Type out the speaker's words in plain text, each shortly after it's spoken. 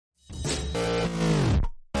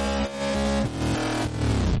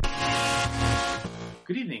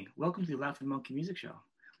evening. Welcome to the Laughing Monkey Music Show.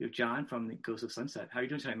 We have John from the Ghost of Sunset. How are you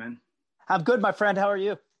doing tonight, man? I'm good, my friend. How are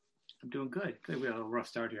you? I'm doing good. Good. We had a rough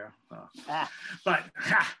start here. But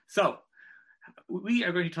so we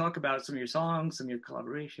are going to talk about some of your songs, some of your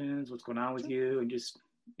collaborations, what's going on with you, and just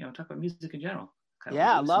talk about music in general.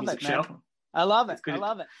 I love it, man. I love it. I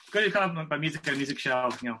love it. It's good to talk about music at a music show.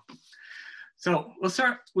 So let's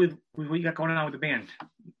start with what you got going on with the band.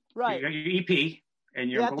 Right. You got your EP and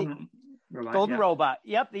your Golden Robot. Golden Robot.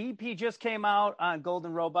 Yep. The EP just came out on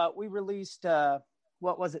Golden Robot. We released, 3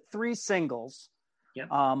 singles. Yep.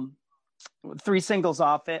 3 singles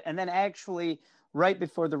off it. And then actually right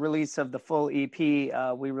before the release of the full EP,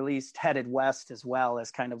 we released Headed West as well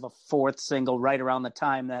as kind of a 4th single right around the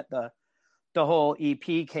time that the whole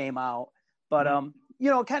EP came out. But,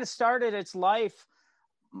 it kind of started its life.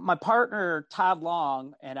 My partner, Todd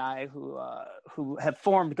Long, and I, who have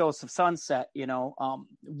formed Ghosts of Sunset,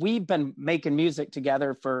 we've been making music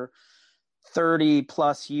together for 30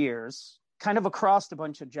 plus years, kind of across a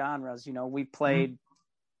bunch of genres. We played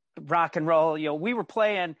rock and roll, we were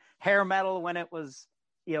playing hair metal when it was,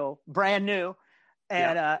 brand new.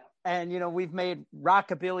 And, we've made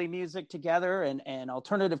rockabilly music together and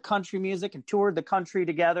alternative country music and toured the country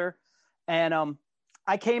together. And,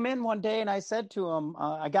 I came in one day and I said to him,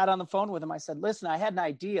 I got on the phone with him. I said, listen, I had an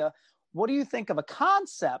idea. What do you think of a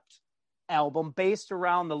concept album based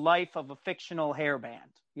around the life of a fictional hair band?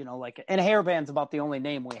 And hair band's about the only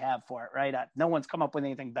name we have for it, right? No one's come up with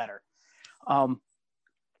anything better. I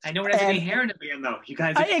know it has any hair in the band, though. You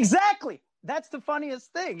guys exactly. That's the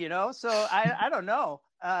funniest thing, So I don't know.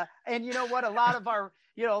 And you know what? A lot of our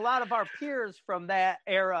peers from that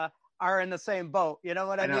era are in the same boat. You know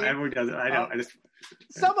what I mean? Everyone does it. I know.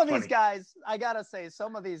 Some of these guys, I gotta say,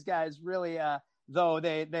 really, though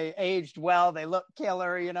they aged well, they look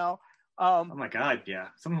killer. Oh my God, yeah.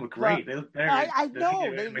 Some of them look great. They look better. I know.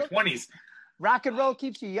 They're in their 20s. Rock and roll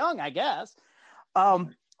keeps you young, I guess.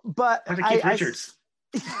 But Keith Richards.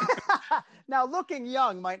 Now, looking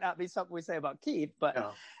young might not be something we say about Keith, but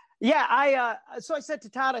no. Yeah, so I said to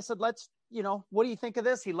Todd, I said, let's, what do you think of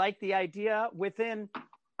this? He liked the idea. Within,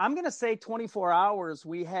 I'm going to say 24 hours,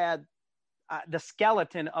 we had the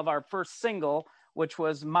skeleton of our first single, which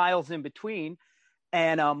was Miles in Between.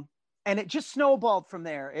 And it just snowballed from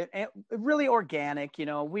there. It really organic,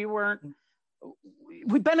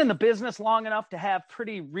 we've been in the business long enough to have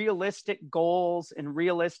pretty realistic goals and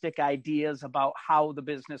realistic ideas about how the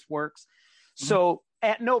business works. Mm-hmm. So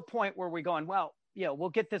at no point were we going, well, we'll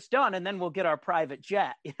get this done and then we'll get our private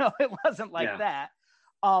jet. It wasn't like that.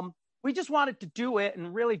 We just wanted to do it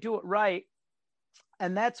and really do it right.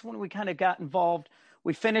 And that's when we kind of got involved.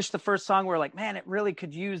 We finished the first song. We're like, man, it really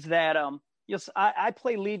could use that. I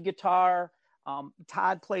play lead guitar.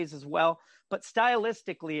 Todd plays as well. But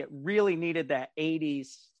stylistically, it really needed that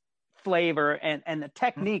 80s flavor and the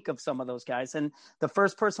technique of some of those guys. And the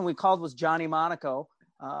first person we called was Johnny Monaco,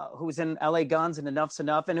 who was in LA Guns and Enough's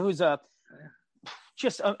Enough, and who's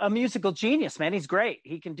just a musical genius, man. He's great.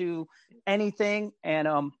 He can do anything.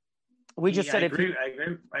 And we just said, I agree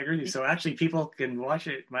with you. So actually, people can watch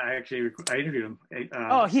it. I interviewed him.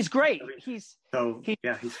 He's great. He's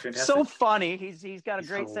fantastic. So funny. He's got a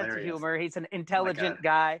great sense of humor. He's an intelligent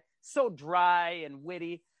guy, so dry and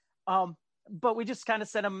witty. But we just kind of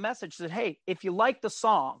sent him a message that, hey, if you like the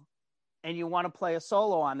song and you want to play a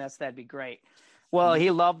solo on this, that'd be great. Well,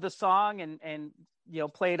 he loved the song and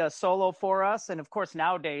played a solo for us. And of course,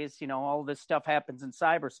 nowadays, all this stuff happens in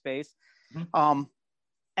cyberspace. Mm-hmm.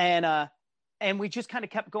 And we just kind of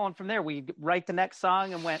kept going from there. We write the next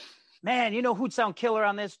song and went, man, who'd sound killer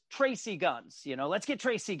on this? Tracy Guns, let's get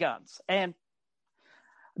Tracy Guns. And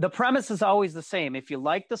the premise is always the same. If you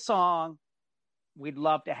like the song, we'd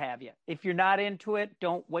love to have you. If you're not into it,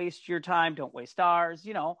 don't waste your time. Don't waste ours,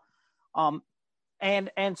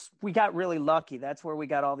 and we got really lucky. That's where we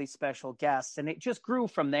got all these special guests, and it just grew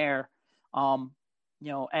from there.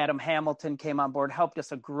 Adam Hamilton came on board, helped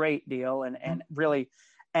us a great deal. And really,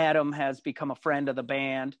 Adam has become a friend of the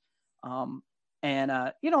band. A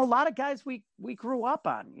lot of guys we grew up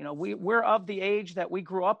on, we're of the age that we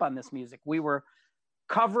grew up on this music. We were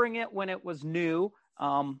covering it when it was new.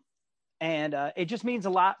 It just means a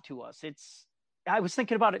lot to us. I was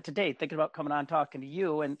thinking about it today, thinking about coming on, talking to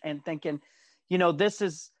you and thinking, this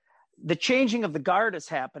is the changing of the guard is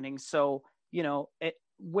happening. So,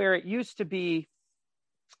 where it used to be,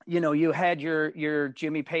 you had your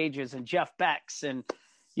Jimmy Pages and Jeff Becks and,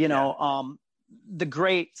 the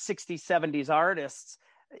great 60s, 70s artists,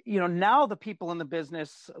 now the people in the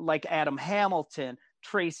business like Adam Hamilton,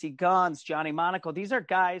 Tracy Guns, Johnny Monaco, these are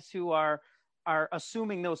guys who are are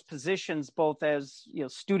assuming those positions both as,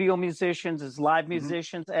 studio musicians, as live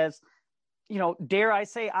musicians, as, dare I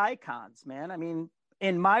say, icons, man. I mean,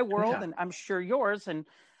 in my world, and I'm sure yours, and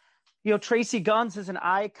Tracy Guns is an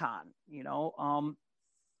icon,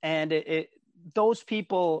 and those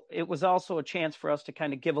people, it was also a chance for us to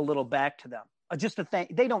kind of give a little back to them. Just to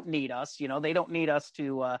thank, they don't need us, they don't need us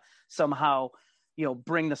to somehow,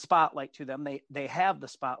 bring the spotlight to them. They have the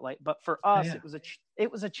spotlight, but for us,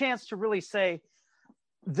 it was a chance to really say,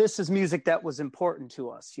 this is music that was important to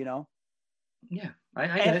us, Yeah, I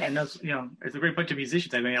get it. And those, it's a great bunch of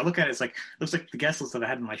musicians. I mean, I look at it, looks like the guest list that I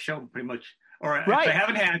had in my show, pretty much. Or if I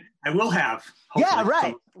haven't had, I will have. Hopefully. Yeah,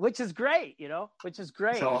 right. So, which is great, which is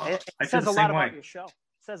great. So it says a lot about your show. It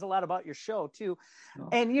says a lot about your show too. Oh.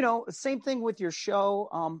 And, same thing with your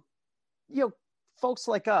show. Folks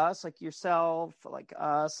like us, like yourself, like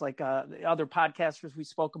us, like the other podcasters we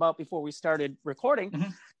spoke about before we started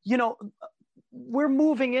recording, we're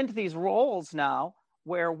moving into these roles now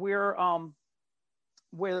where we're,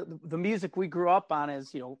 where the music we grew up on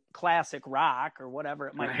is, classic rock or whatever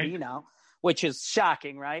it might be now, which is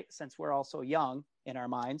shocking, right? Since we're all so young in our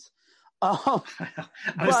minds. I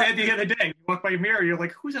was saying the other day, you walk by your mirror, you're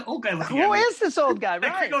like, who's that old guy looking at me? Who is this old guy?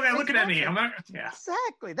 That old guy looking at me. I'm not,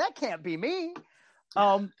 Exactly. That can't be me.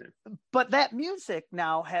 But that music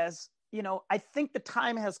now has, I think the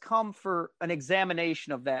time has come for an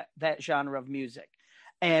examination of that genre of music.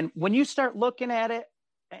 And when you start looking at it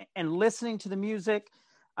and listening to the music,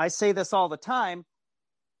 I say this all the time,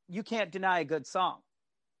 you can't deny a good song.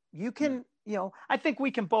 You can, I think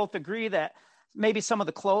we can both agree that maybe some of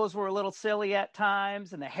the clothes were a little silly at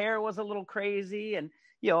times and the hair was a little crazy. And,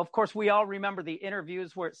 of course, we all remember the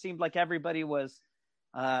interviews where it seemed like everybody was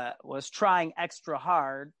trying extra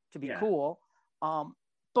hard to be cool.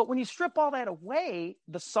 But when you strip all that away,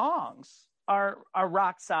 the songs are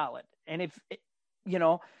rock solid. And if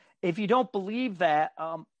you don't believe that,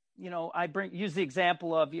 I use the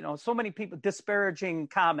example of, so many people disparaging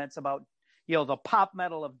comments about, the pop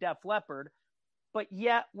metal of Def Leppard. But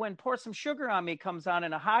yet when Pour Some Sugar on Me comes on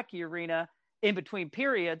in a hockey arena in between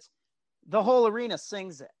periods, the whole arena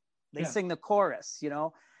sings it. They sing the chorus,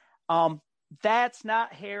 that's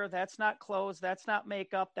not hair. That's not clothes. That's not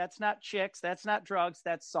makeup. That's not chicks. That's not drugs.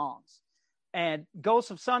 That's songs. And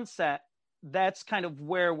Ghosts of Sunset, that's kind of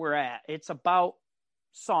where we're at. It's about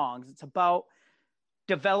songs. It's about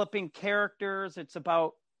developing characters. It's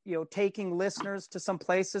about, taking listeners to some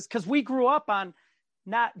places. Because we grew up on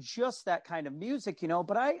not just that kind of music,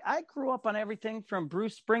 but I grew up on everything from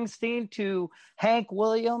Bruce Springsteen to Hank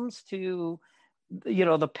Williams to,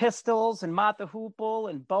 the Pistols and Mott the Hoople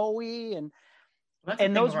and Bowie and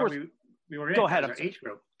those were we were in. Go ahead. Our age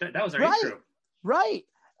group. That was our age group. Right.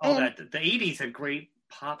 All that the 80s had great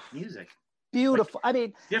pop music. Beautiful.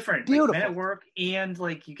 Different. Beautiful. Men at Work and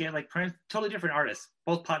you get totally different artists,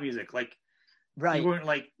 both pop music. Right. You weren't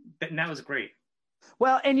and that was great.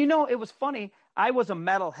 Well, and it was funny. I was a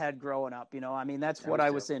metalhead growing up. That's what I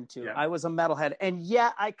was into. Yeah. I was a metalhead, and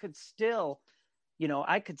yet I could still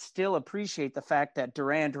appreciate the fact that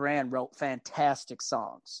Duran Duran wrote fantastic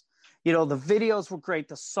songs. The videos were great.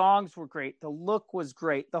 The songs were great. The look was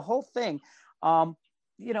great. The whole thing.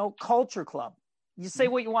 Culture Club. You say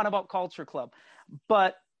what you want about Culture Club,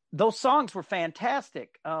 but those songs were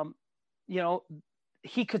fantastic.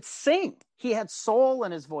 He could sing. He had soul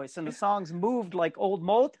in his voice, and the songs moved like old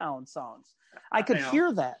Motown songs. I could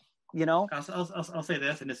hear that. I'll say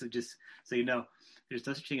this, and this is just so you know, there's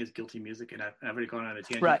no such thing as guilty music, and I've already gone on a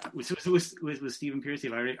tangent. Right. With Stephen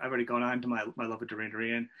Pearcy, I've already gone on to my love of Duran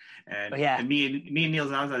Duran, and me and Neil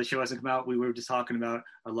Zons, the show hasn't come out. We were just talking about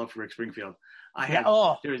our love for Rick Springfield.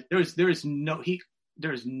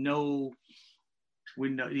 There's no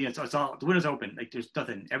window. It's all the window's open. There's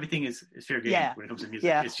nothing. Everything is fair game when it comes to music.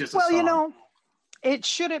 Yeah. It's just a song. It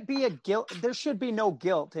shouldn't be a guilt. There should be no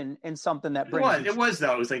guilt in something that brings. It was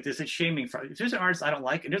though. It was like this shaming. If there's an artist I don't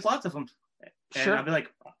like, and there's lots of them, and I'll be like,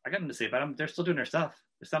 I got them to say about them. They're still doing their stuff.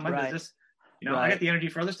 It's not my business. I got the energy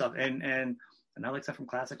for other stuff, and I like stuff from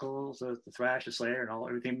classicals, the thrash, the Slayer, and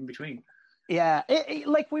everything in between. Yeah,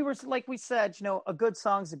 like we said, a good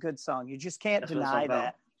song's a good song. You just can't deny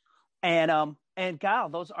that. And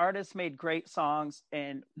God, those artists made great songs,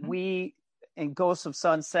 and we in Ghosts of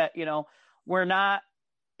Sunset, we're not.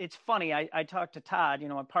 It's funny. I talk to Todd,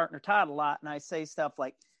 my partner Todd, a lot, and I say stuff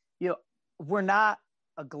like, we're not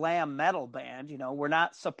a glam metal band. We're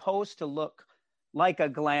not supposed to look like a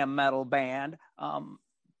glam metal band,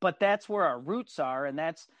 but that's where our roots are, and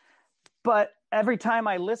that's. But every time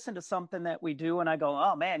I listen to something that we do, and I go,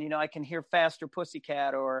 oh man, I can hear Faster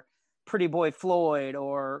Pussycat or Pretty Boy Floyd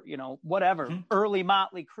or whatever, early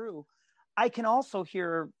Motley Crue. I can also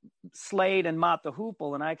hear Slade and Mott the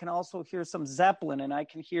Hoople, and I can also hear some Zeppelin, and I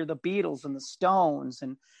can hear the Beatles and the Stones,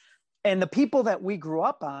 and the people that we grew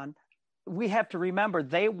up on. We have to remember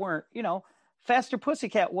they weren't, Faster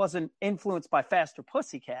Pussycat wasn't influenced by Faster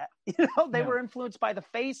Pussycat. They were influenced by the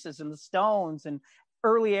Faces and the Stones and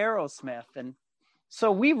early Aerosmith. And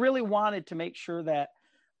so we really wanted to make sure that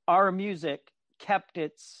our music kept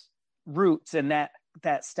its roots in that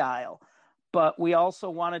style. But we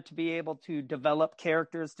also wanted to be able to develop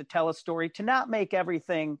characters, to tell a story, to not make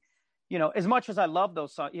everything, as much as I love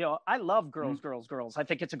those songs, I love Girls, Girls, Girls. I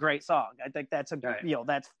think it's a great song. I think that's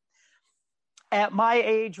that's at my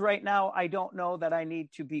age right now. I don't know that I need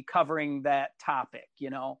to be covering that topic,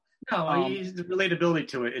 No, the relatability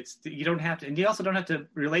to it. You don't have to, and you also don't have to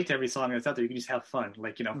relate to every song that's out there. You can just have fun.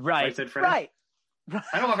 Like, right. Said Fred. Right.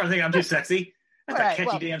 I don't walk around thinking I'm too sexy. That's a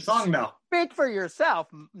catchy damn song, though. Speak for yourself.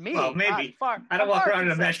 Me. Well, maybe. I don't walk around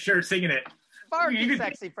in a mesh shirt singing it. Far too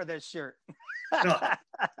sexy for this shirt. No.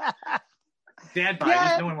 Dad bod.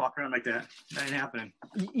 Just no one walk around like that. That ain't happening.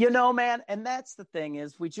 Man, and that's the thing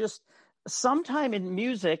is we just sometime in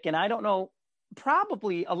music, and I don't know,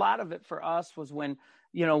 probably a lot of it for us was when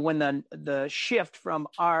the shift from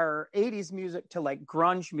our 80s music to like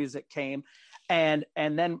grunge music came, and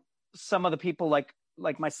then some of the people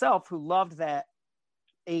like myself who loved that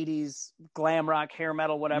 80s glam rock, hair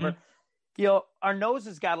metal, whatever, our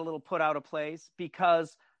noses got a little put out of place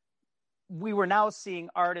because we were now seeing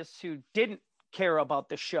artists who didn't care about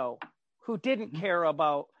the show, who didn't care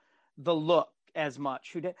about the look as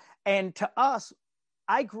much, and to us,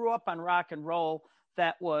 I grew up on rock and roll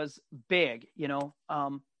that was big,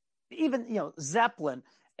 even, Zeppelin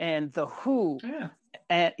and the Who,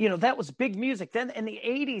 and, that was big music. Then in the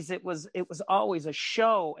 80s, it was always a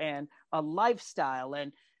show and a lifestyle.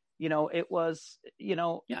 And, it was, it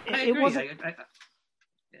wasn't.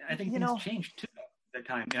 I think things changed too at that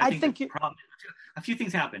time. And I think a few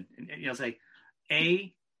things happened. And,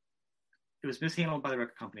 it was mishandled by the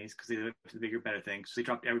record companies because they looked for the bigger, better things. So they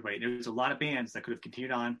dropped everybody. There was a lot of bands that could have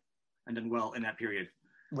continued on and done well in that period.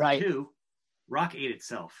 Right. 2, rock ate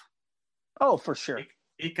itself. Oh, for sure.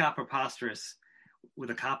 It got preposterous with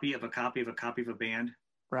a copy of a copy of a copy of a band.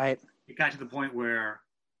 Right. It got to the point where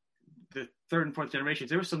the third and fourth generations,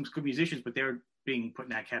 there were some good musicians, but they were being put in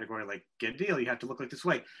that category like, get a deal, you have to look like this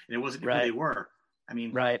way. And it wasn't who they were. I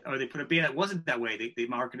mean, or they put a band that wasn't that way. They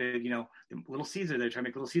marketed, Little Caesar. They're trying to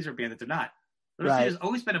make Little Caesar a band that they're not. Little Caesar's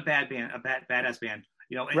always been a bad band, a badass band.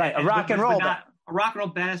 A rock and roll band. A rock and roll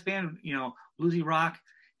badass band, bluesy rock,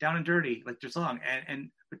 down and dirty, like their song,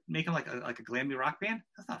 and make them like a glammy rock band.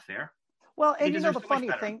 That's not fair. Well, and the funny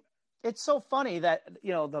thing, it's so funny that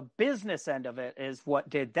the business end of it is what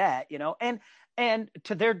did that, and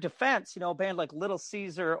to their defense, a band like Little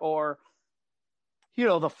Caesar or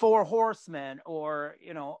the Four Horsemen or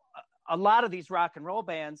a lot of these rock and roll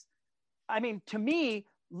bands. I mean, to me,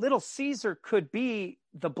 Little Caesar could be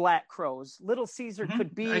the Black Crowes. Little Caesar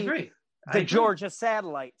could be the Georgia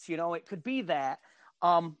Satellites. It could be that.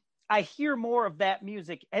 I hear more of that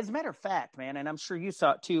music. As a matter of fact, man, and I'm sure you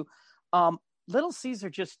saw it too. Little Caesar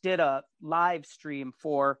just did a live stream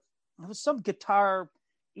for some guitar,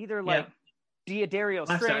 either like Diodario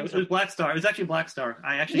Strange. It was Black Star. It was actually Black Star.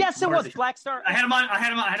 Yes, it was Black Star. I had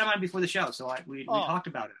him on before the show, so we talked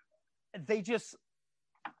about it. They just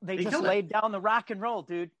laid down the rock and roll,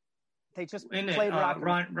 dude. They just played rock.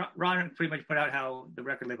 Ron pretty much put out how the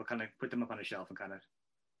record label kind of put them up on a shelf and kind of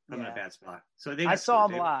put them in a bad spot. So I saw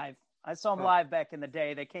them live. I saw them live back in the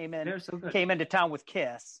day. They came into town with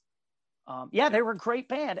Kiss. They were a great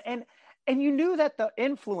band, and you knew that the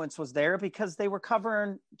influence was there because they were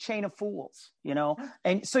covering Chain of Fools,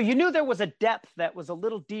 and so you knew there was a depth that was a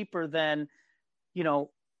little deeper than,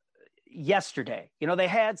 Yesterday. They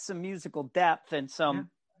had some musical depth and some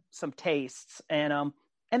tastes, and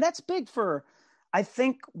that's big for, I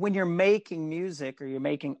think, when you're making music or you're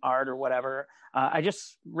making art or whatever. I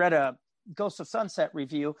just read a Ghost of Sunset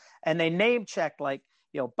review, and they name checked like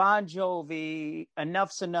Bon Jovi,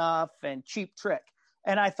 Enough's Enough, and Cheap Trick.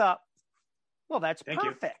 And I thought, well, that's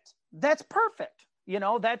perfect. That's perfect.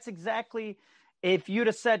 That's exactly, if you'd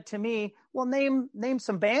have said to me, well, name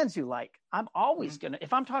some bands you like. I'm always going to,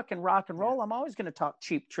 if I'm talking rock and roll, I'm always going to talk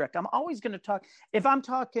Cheap Trick. I'm always going to talk, if I'm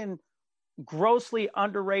talking grossly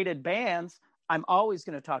underrated bands, I'm always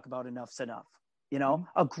going to talk about Enough's Enough,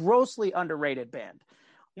 a grossly underrated band.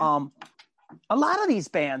 Yeah. A lot of these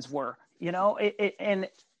bands were, and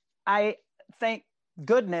I thank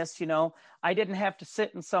goodness, I didn't have to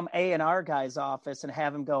sit in some A&R guy's office and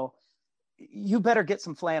have him go, you better get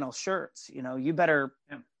some flannel shirts, you better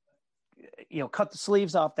cut the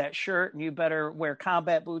sleeves off that shirt, and you better wear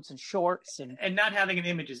combat boots and shorts. And not having an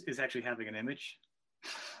image is actually having an image.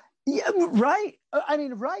 Yeah, right. I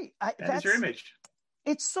mean, right. That's your image.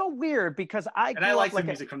 It's so weird because I like some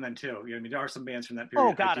music from them too. There are some bands from that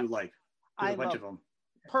period I do like. There's a bunch of them.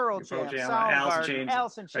 Pearl Jam,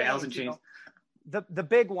 Alice in Chains. The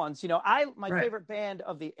big ones. My favorite band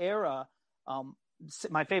of the era,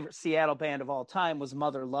 my favorite Seattle band of all time was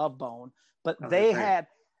Mother Love Bone. But they had,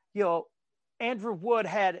 Andrew Wood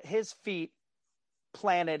had his feet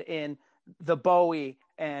planted in the Bowie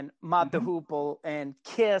and Mott the Hoople and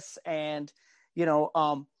Kiss and,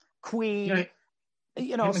 Queen.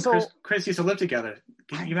 So Chris used to live together.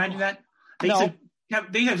 Can you imagine that?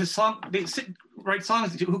 They have a song. They write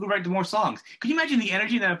songs. Who could write more songs? Could you imagine the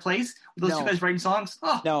energy in that place with those two guys writing songs?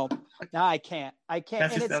 Oh. No, I can't.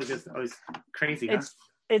 That was crazy.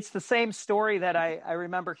 It's the same story that I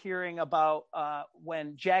remember hearing about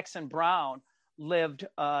when Jackson Browne lived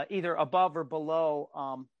either above or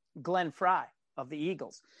below Glenn Frey of the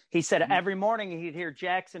Eagles. He said every morning he'd hear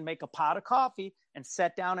Jackson make a pot of coffee and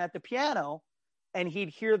sit down at the piano, and he'd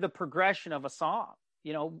hear the progression of a song.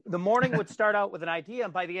 The morning would start out with an idea,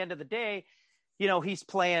 and by the end of the day, he's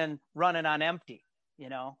playing Running on Empty,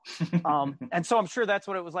 and so I'm sure that's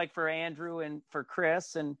what it was like for Andrew and for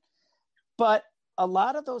Chris. But a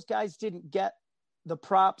lot of those guys didn't get the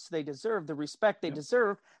props they deserve, the respect they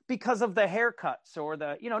deserve, because of the haircuts or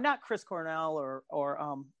the, not Chris Cornell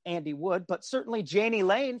or Andy Wood, but certainly Jani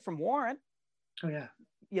Lane from Warrant. Oh yeah.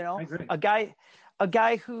 I agree. A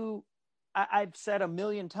guy who I've said a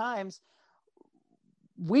million times,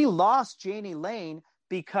 we lost Jani Lane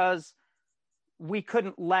because we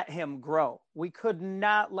couldn't let him grow. We could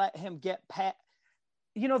not let him get past.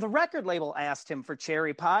 The record label asked him for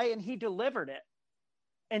Cherry Pie, and he delivered it.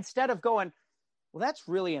 Instead of going, well, that's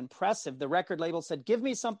really impressive. The record label said, give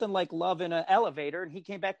me something like Love in an Elevator. And he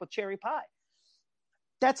came back with Cherry Pie.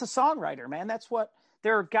 That's a songwriter, man.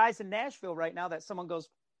 There are guys in Nashville right now that someone goes,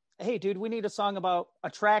 hey, dude, we need a song about a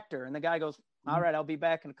tractor. And the guy goes, all right, I'll be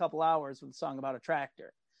back in a couple hours with a song about a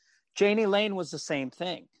tractor. Jani Lane was the same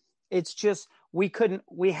thing. It's just, we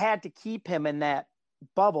had to keep him in that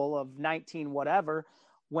bubble of 19 whatever,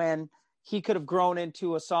 when he could have grown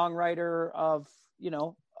into a songwriter of,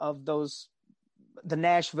 of those, the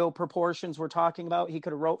Nashville proportions we're talking about. He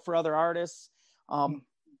could have wrote for other artists.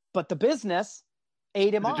 But the business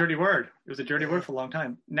ate him up. It was a dirty word. It was a dirty word for a long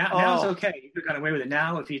time. Now it's okay. He could have got away with it.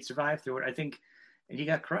 Now, if he'd survived through it, I think he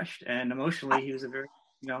got crushed. And emotionally, he was a very,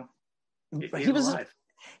 he was alive.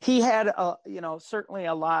 He had, certainly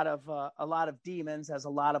a lot of demons, as a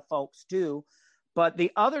lot of folks do. But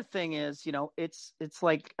the other thing is, it's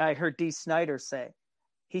like I heard Dee Snider say.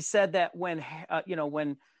 He said that when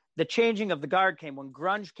the changing of the guard came, when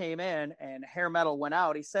grunge came in and hair metal went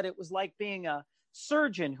out, he said it was like being a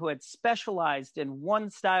surgeon who had specialized in one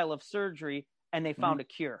style of surgery and they found a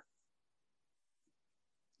cure.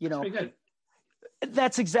 That's pretty good.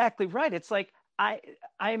 That's exactly right. It's like,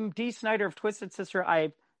 I'm Dee Snider of Twisted Sister.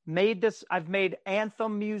 I've made these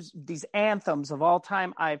anthems of all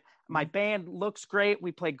time. My band looks great.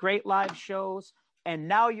 We play great live shows. And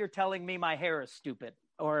now you're telling me my hair is stupid,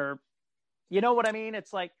 or, you know what I mean?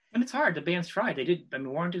 It's like, and it's hard. The band's tried. They did.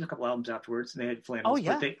 Warren did a couple albums afterwards, and they had flannels. Oh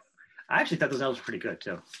yeah. But I actually thought those albums were pretty good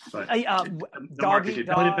too. But Belly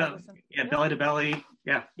to Belly.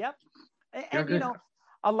 Yeah. Yep. And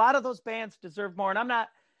a lot of those bands deserve more. And I'm not,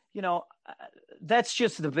 that's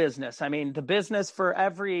just the business. I mean, the business for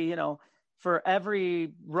every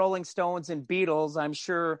Rolling Stones and Beatles, I'm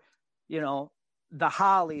sure, the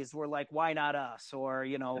Hollies were like, why not us? Or,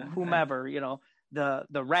 whomever, the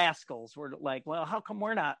Rascals were like, well, how come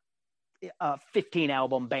we're not a 15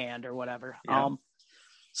 album band or whatever? Yeah.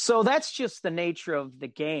 So that's just the nature of the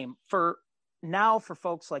game. For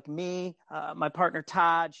folks like me, my partner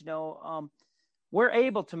Todd, we're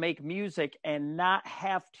able to make music and not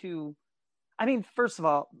have to, first of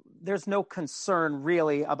all, there's no concern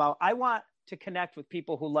really about, I want to connect with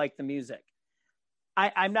people who like the music.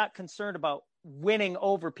 I'm not concerned about winning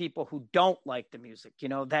over people who don't like the music,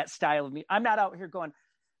 that style of music. I'm not out here going,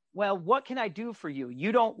 well, what can I do for you?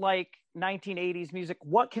 You don't like 1980s music.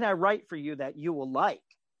 What can I write for you that you will like?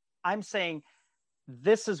 I'm saying,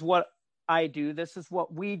 this is what I do. This is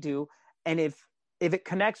what we do. And if it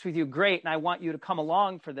connects with you, great. And I want you to come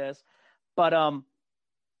along for this, but I'm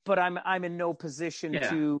in no position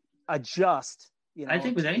to adjust. I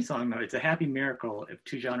think with any song though, it's a happy miracle if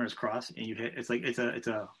two genres cross and you hit. It's like it's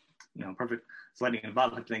a perfect lightning in a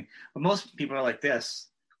bottle type thing. But most people are like this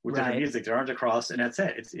with different music. Their arms are crossed, and that's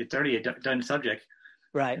it. It's already a done subject.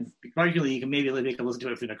 Right. And arguably, you can maybe listen to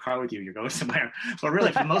it if you're in a car with you. You're going somewhere, but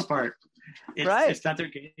really, for the most part, It's not their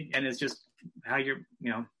gig, and it's just how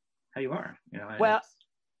how you are. Well,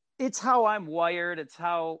 it's how I'm wired. It's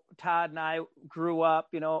how Todd and I grew up.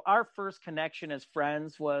 Our first connection as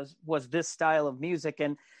friends was this style of music.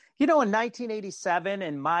 And, in 1987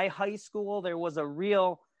 in my high school, there was a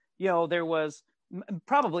real, there was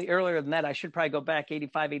probably earlier than that. I should probably go back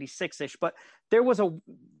 85, 86-ish, but there was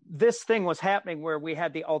this thing was happening where we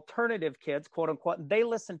had the alternative kids, quote unquote, and they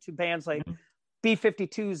listened to bands like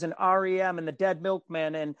B-52s and REM and the Dead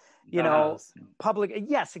Milkmen and, Public.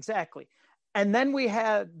 Yes, exactly. And then we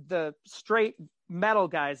had the straight metal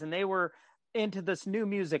guys, and they were into this new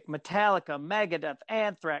music, Metallica, Megadeth,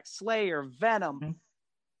 Anthrax, Slayer, Venom. Mm-hmm.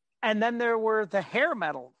 And then there were the hair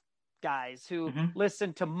metal guys who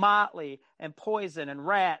listened to Motley and Poison and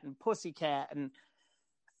Rat and Pussycat.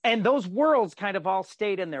 And those worlds kind of all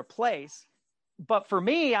stayed in their place. But for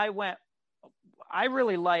me, I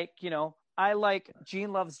really like, I like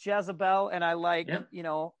Gene Loves Jezebel, and I like,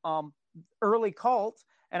 early Cult,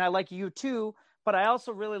 and I like U2, but I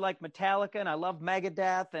also really like Metallica, and I love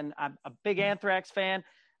Megadeth, and I'm a big Anthrax fan.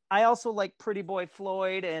 I also like Pretty Boy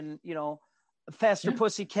Floyd and, Faster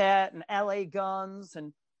Pussycat and LA Guns.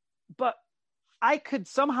 But I could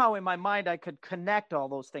somehow in my mind, I could connect all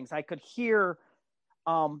those things. I could hear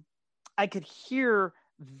the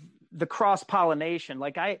cross-pollination.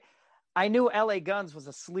 Like I knew LA Guns was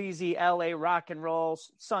a sleazy LA rock and roll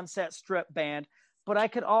Sunset Strip band, but I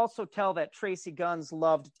could also tell that Tracy Guns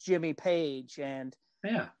loved Jimmy Page and,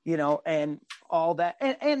 and all that.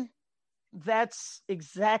 And that's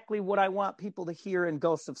exactly what I want people to hear in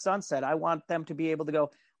Ghosts of Sunset. I want them to be able to go,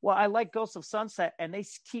 well, I like Ghosts of Sunset, and they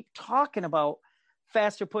keep talking about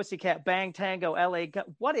Faster Pussycat, Bang Tango, LA Guns.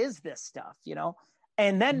 What is this stuff,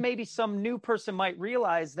 And then maybe some new person might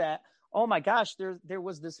realize that, oh my gosh, there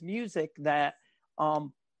was this music that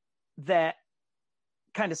that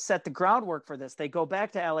kind of set the groundwork for this. They go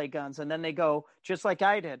back to LA Guns, and then they go, just like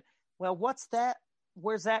I did, well, what's that?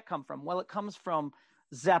 Where's that come from? Well, it comes from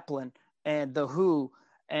Zeppelin and The Who,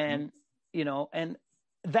 and and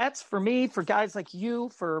that's for me, for guys like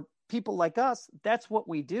you, for people like us, that's what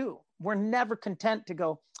we do. We're never content to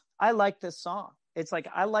go, I like this song. It's like,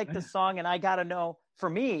 I like this song, and I got to know,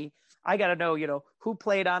 for me, I got to know, who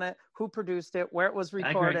played on it, who produced it, where it was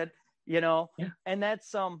recorded, and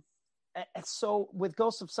that's, so with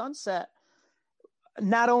Ghosts of Sunset,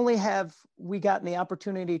 not only have we gotten the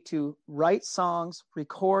opportunity to write songs,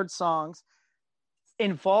 record songs,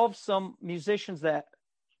 involve some musicians that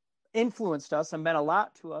influenced us and meant a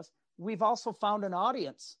lot to us, we've also found an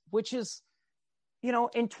audience, which is, in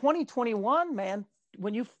 2021, man,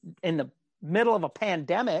 when you, in the middle of a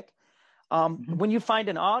pandemic, when you find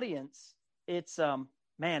an audience, it's,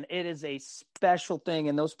 man, it is a special thing.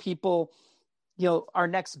 And those people, our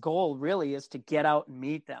next goal really is to get out and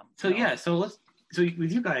meet them. So so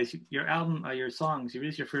with you guys, your album, your songs, you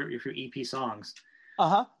released your EP songs.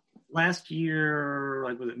 Last year,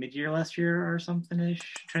 like was it mid-year last year or something-ish?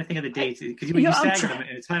 I'm trying to think of the dates because you staggered them,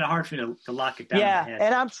 and it's kind of hard for me to lock it down. Yeah, in my head.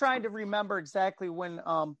 And I'm trying to remember exactly when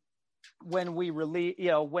we released,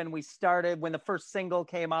 when we started, when the first single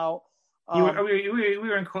came out. We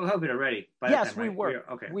were in COVID already. Yes, time, right? we were.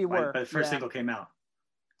 We were. But the first single came out.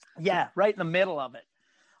 Yeah, right in the middle of it.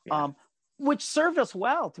 Yeah. Which served us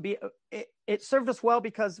well it served us well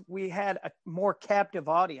because we had a more captive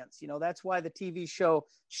audience. That's why the TV show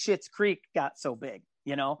Schitt's Creek got so big,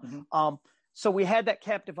 so we had that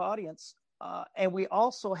captive audience. And we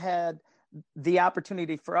also had the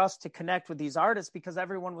opportunity for us to connect with these artists because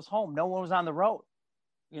everyone was home. No one was on the road.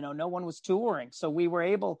 No one was touring. So we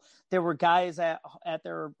were there were guys at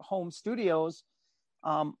their home studios,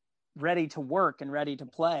 ready to work and ready to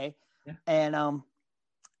play. Yeah.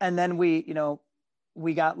 And then we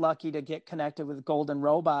got lucky to get connected with Golden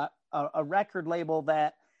Robot, a record label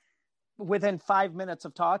that within 5 minutes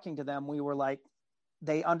of talking to them, we were like,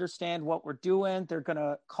 they understand what we're doing. They're going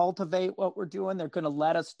to cultivate what we're doing. They're going to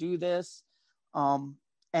let us do this. And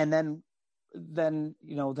then, the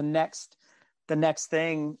next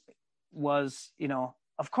thing was,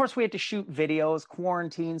 of course we had to shoot videos,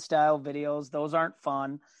 quarantine style videos. Those aren't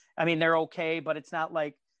fun. I mean, they're okay, but it's not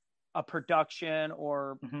like a production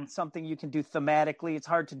or something you can do thematically. It's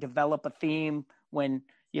hard to develop a theme when,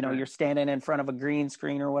 you're standing in front of a green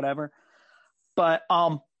screen or whatever. But,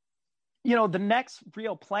 the next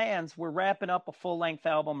real plans, we're wrapping up a full length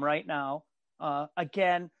album right now.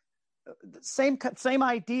 Again, same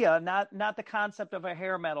idea, not the concept of a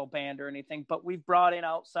hair metal band or anything, but we've brought in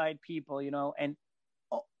outside people, and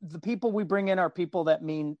the people we bring in are people that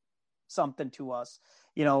mean something to us.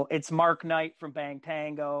 It's Mark Knight from Bang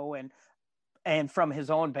Tango and from his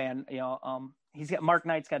own band, Mark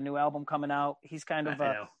Knight's got a new album coming out. He's kind of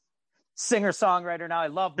a singer-songwriter now. I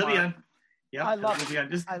love Mark. He'll be on. Yeah, I love him.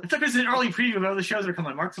 It's like this is an early preview of other shows that are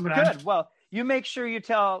coming on. Mark's coming on. Good. Well, you make sure you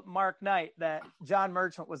tell Mark Knight that John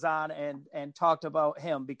Merchant was on and talked about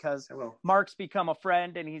him, because Mark's become a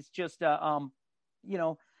friend, and he's just I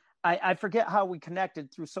forget how we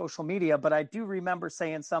connected through social media, but I do remember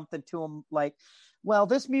saying something to him like, well,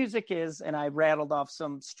 this music is, and I rattled off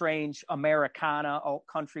some strange Americana alt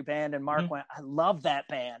country band, and Mark went, I love that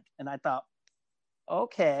band. And I thought,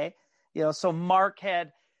 okay, so Mark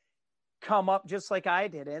had come up just like I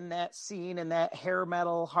did in that scene, in that hair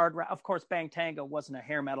metal hard rock. Of course, Bang Tango wasn't a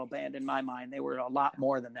hair metal band in my mind. They were a lot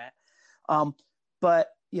more than that. But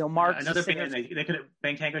Mark, another band, they could have,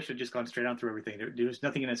 Bang Tango should have just gone straight on through everything. There was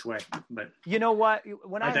nothing in its way. But you know what?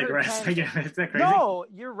 When I digress. Heard Tango, is that crazy? No,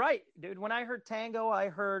 you're right, dude. When I heard Tango, I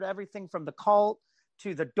heard everything from the Cult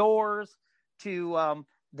to the Doors to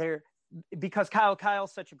because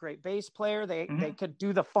Kyle's such a great bass player. They could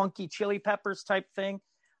do the funky Chili Peppers type thing.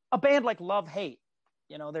 A band like Love Hate,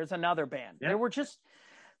 there's another band. There were just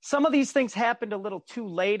some of these things happened a little too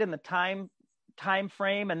late in the time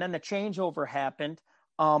frame, and then the changeover happened.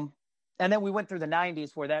 And then we went through the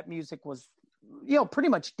 90s where that music was, pretty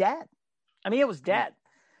much dead. I mean, it was dead.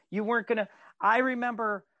 You weren't going to, I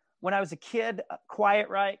remember when I was a kid, Quiet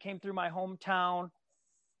Riot came through my hometown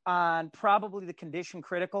on probably the Condition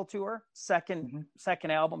Critical tour, second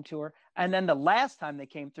album tour. And then the last time they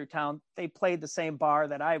came through town, they played the same bar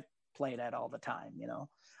that I played at all the time,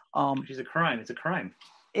 Which is a crime. It's a crime.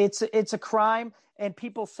 It's a crime. And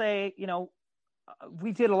people say,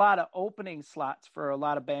 we did a lot of opening slots for a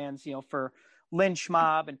lot of bands, for Lynch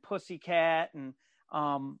Mob and Pussycat and,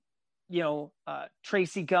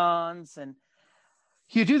 Tracy Guns. And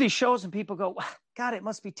you do these shows and people go, God, it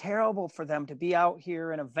must be terrible for them to be out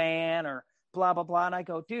here in a van or blah, blah, blah. And I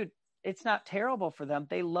go, dude, it's not terrible for them.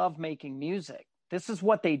 They love making music. This is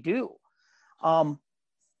what they do.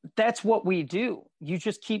 That's what we do. You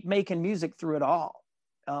just keep making music through it all.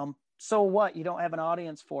 So what? You don't have an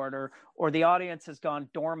audience for it, or the audience has gone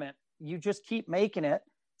dormant. You just keep making it.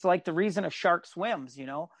 It's like the reason a shark swims,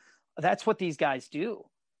 that's what these guys do.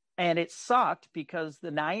 And it sucked because the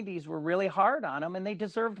 90s were really hard on them and they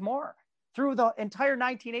deserved more. Through the entire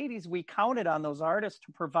 1980s, we counted on those artists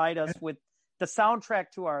to provide us with the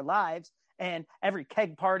soundtrack to our lives, and every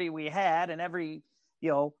keg party we had and every,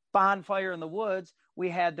 bonfire in the woods, we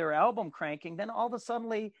had their album cranking. Then all of a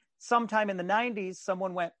sudden, sometime in the 90s,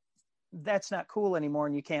 someone went, that's not cool anymore,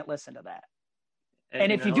 and you can't listen to that.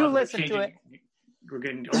 And if you do listen to it, we're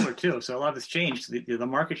getting older too, so a lot of this changed. The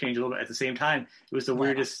market changed a little bit at the same time. It was the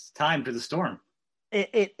weirdest time for the storm.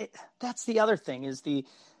 That's the other thing is the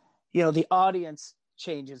audience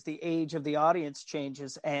changes, the age of the audience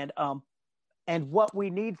changes, and what we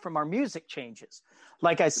need from our music changes.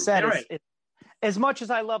 Like I said, as much as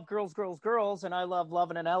I love Girls, Girls, Girls, and I love Love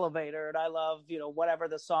in an Elevator, and I love, whatever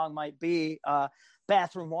the song might be,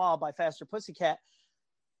 Bathroom Wall by Faster Pussycat,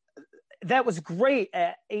 that was great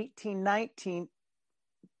at 18, 19.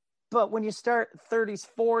 But when you start 30s,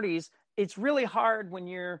 40s, it's really hard when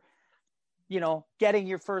you're, getting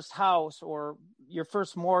your first house or your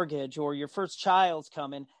first mortgage or your first child's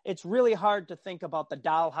coming. It's really hard to think about the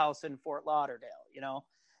dollhouse in Fort Lauderdale.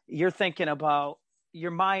 You're thinking about,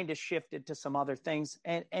 your mind is shifted to some other things.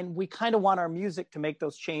 And we kind of want our music to make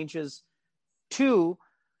those changes too,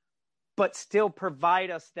 but still provide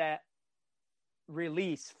us that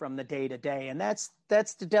release from the day to day. And that's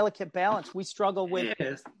the delicate balance we struggle with.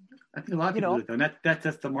 Yes. I think a lot of people do, though.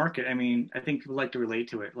 That's the market. I mean, I think people like to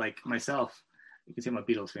relate to it. Like myself, you can say I'm a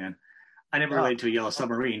Beatles fan. I never related to a Yellow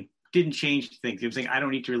Submarine. Didn't change things. I'm saying I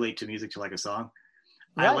don't need to relate to music to like a song.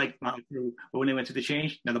 Right. I like Motley Crue, but when they went through the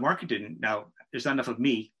change, now the market didn't. Now there's not enough of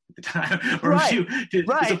me at the time or you to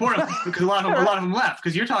support them because a lot of them left.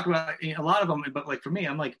 Because you're talking about a lot of them, but like for me,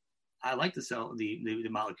 I'm like, I like to sell the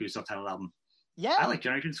Motley Crue self-titled album. Yeah, I like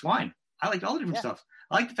Generation Swine. I like all the different stuff.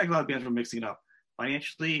 I like the fact a lot of bands were mixing it up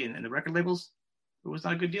financially and the record labels. It was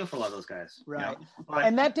not a good deal for a lot of those guys. Right,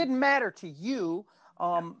 and that didn't matter to you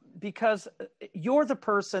because you're the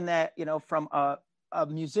person that from a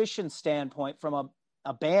musician standpoint, from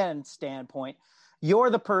a band standpoint, you're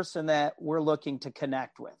the person that we're looking to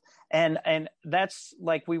connect with. And that's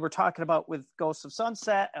like we were talking about with Ghosts of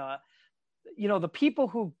Sunset, the people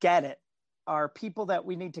who get it are people that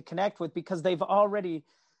we need to connect with because they've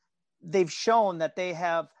shown that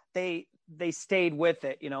they stayed with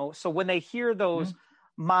it, So when they hear those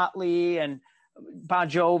Motley and Bon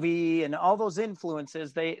Jovi and all those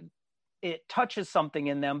influences, it touches something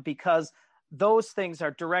in them because those things are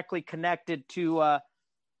directly connected to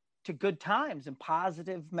to good times and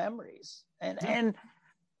positive memories. And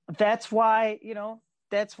that's why,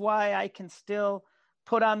 that's why I can still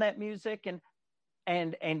put on that music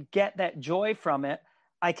and get that joy from it.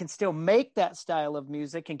 I can still make that style of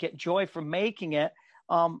music and get joy from making it.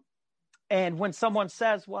 And when someone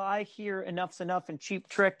says, well, I hear Enough's Enough and Cheap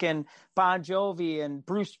Trick and Bon Jovi and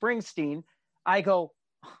Bruce Springsteen, I go,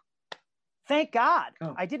 thank God.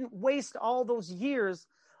 Oh. I didn't waste all those years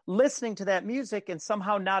listening to that music and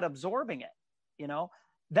somehow not absorbing it.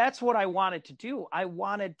 That's what I wanted to do. I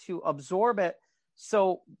wanted to absorb it.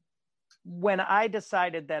 So when I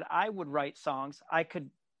decided that I would write songs, I could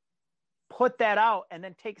put that out and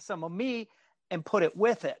then take some of me and put it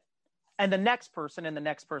with it. And the next person and the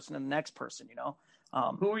next person and the next person,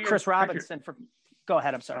 Who are your Chris Robinson go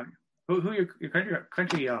ahead. I'm sorry. Who are your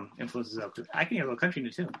country influences of? I can hear a little country in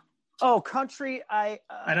it too. Oh, country. And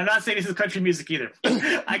I'm not saying this is country music either.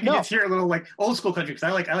 I can just hear a little like old school country because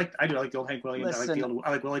I like the old Hank Williams. Listen,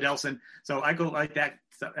 I like Willie Nelson. So I go like that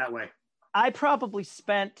way. I probably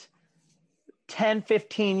spent 10,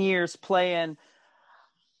 15 years playing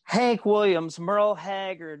Hank Williams, Merle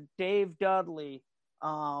Haggard, Dave Dudley,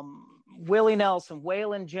 Willie Nelson,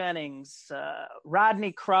 Waylon Jennings,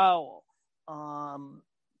 Rodney Crowell,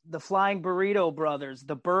 the Flying Burrito Brothers,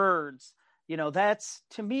 the Byrds. That's,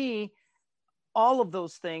 to me, all of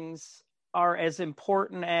those things are as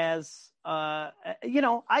important as, I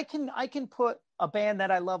can put a band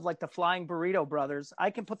that I love like the Flying Burrito Brothers. I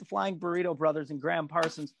can put the Flying Burrito Brothers and Graham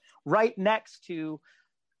Parsons right next to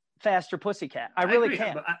Faster Pussycat. I really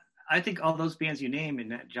can. But I think all those bands you name in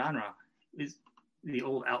that genre is the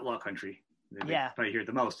old outlaw country. That probably hear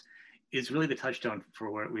the most is really the touchstone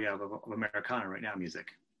for what we have of Americana right now music.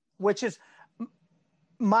 Which is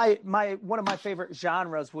my one of my favorite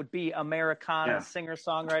genres would be Americana,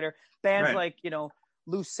 singer-songwriter. Bands like,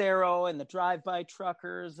 Lucero and the Drive-By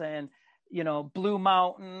Truckers and, Blue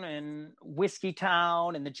Mountain and Whiskey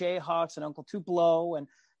Town and the Jayhawks and Uncle Tupelo and,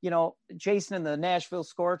 Jason and the Nashville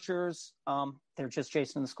Scorchers. They're just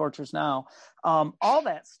Jason and the Scorchers now. All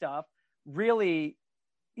that stuff really,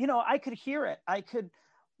 I could hear it.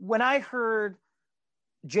 When I heard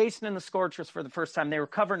Jason and the Scorchers for the first time, they were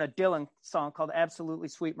covering a Dylan song called Absolutely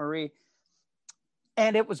Sweet Marie.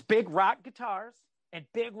 And it was big rock guitars and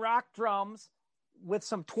big rock drums with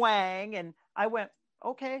some twang. And I went,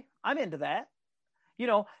 okay, I'm into that.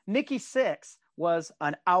 Nikki Sixx was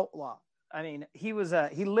an outlaw. I mean, he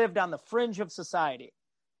lived on the fringe of society.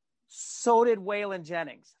 So did Waylon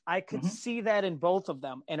Jennings. I could see that in both of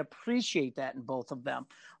them and appreciate that in both of them.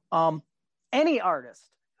 Any artist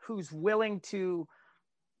who's willing to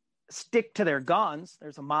stick to their guns,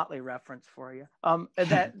 there's a Motley reference for you,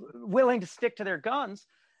 that willing to stick to their guns,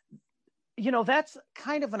 that's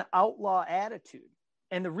kind of an outlaw attitude.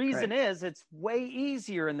 And the reason is it's way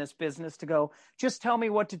easier in this business to go, just tell me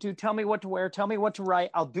what to do, tell me what to wear, tell me what to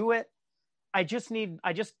write. I'll do it. I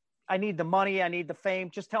need the money. I need the fame.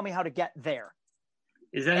 Just tell me how to get there.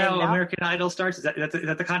 Is that how American Idol starts? Is that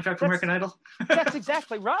the contract for American Idol? That's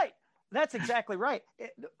exactly right. That's exactly right.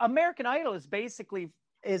 American Idol is basically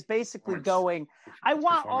going, I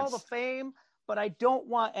want all the fame, but I don't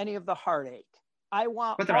want any of the heartache. I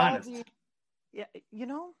want but they're all honest.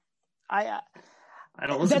 I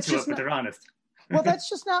don't listen to it, but they're honest. Well, that's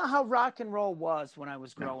just not how rock and roll was when I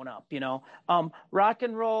was growing up. Rock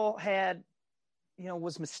and roll had,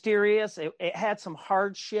 was mysterious. It had some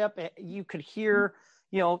hardship. You could hear,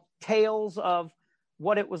 tales of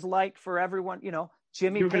what it was like for everyone.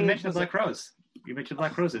 Jimmy. You were going to mention the Black Crowes. You mentioned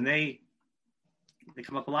Black Crowes, and they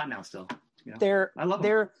come up a lot now. Still, I love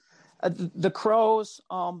them. The Crowes.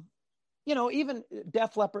 Even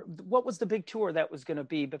Def Leppard. What was the big tour that was going to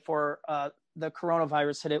be before the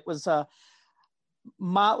coronavirus hit? It was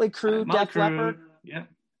Motley Crue, Def Leppard. Yeah.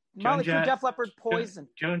 Motley Crue, Def Leppard, Poison.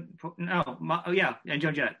 And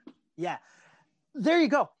Joan Jett. Yeah. There you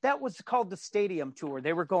go. That was called the Stadium Tour.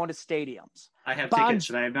 They were going to stadiums. I have tickets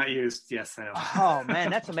that I have not used. Yes, I know. Oh, man,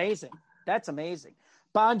 that's amazing. That's amazing.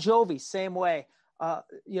 Bon Jovi, same way.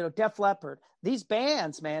 Def Leppard. These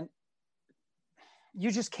bands, man,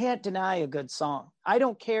 you just can't deny a good song. I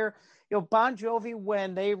don't care. Bon Jovi,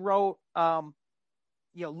 when they wrote,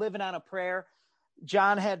 Living on a Prayer,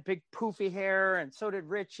 John had big poofy hair and so did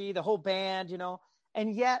Richie, the whole band,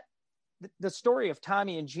 and yet the story of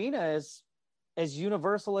Tommy and Gina is as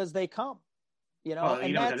universal as they come, Well,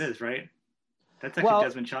 you know what that is, right? That's actually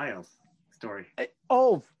Desmond Child's story.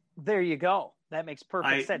 Oh, there you go. That makes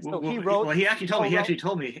perfect sense. So he wrote. Well, he actually told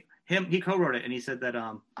me. He co-wrote it, and he said that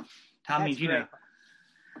Tommy and Gina.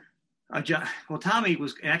 Tommy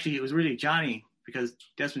was actually, it was really Johnny, because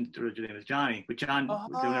Desmond's name is Johnny, but John,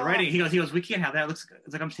 when they're writing, he goes, we can't have that. It's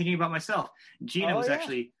like I'm thinking about myself. Gina was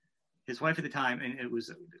actually his wife at the time, and it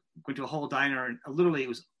was going to a whole diner, and literally it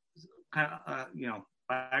was kind of,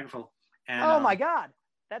 biographical. And, oh my God,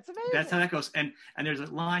 that's amazing. That's how that goes. And there's a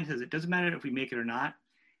line that says, it doesn't matter if we make it or not.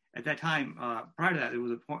 At that time, prior to that, there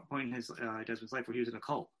was a point in his Desmond's life where he was in a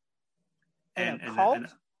cult. And a cult?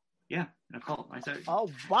 In a cult. I said, oh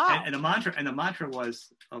wow! And the mantra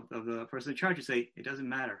was of the person in charge to say, "It doesn't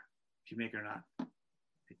matter if you make it or not.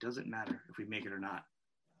 It doesn't matter if we make it or not."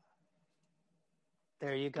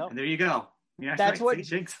 There you go. And there you go. Yeah, that's right.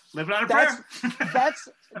 what living on a prayer.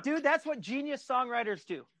 That's what genius songwriters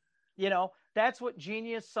do. That's what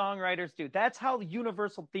genius songwriters do. That's how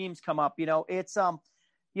universal themes come up. It's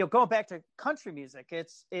going back to country music.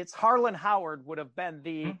 It's Harlan Howard would have been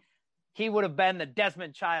the. He would have been the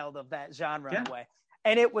Desmond Child of that genre in a way.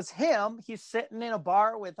 And it was him. He's sitting in a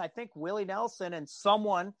bar with, I think, Willie Nelson, and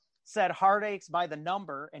someone said Heartaches by the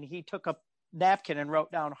Number, and he took a napkin and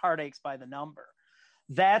wrote down Heartaches by the Number.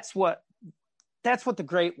 That's what the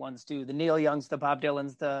great ones do. The Neil Youngs, the Bob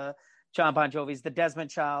Dylans, the John Bon Jovis, the Desmond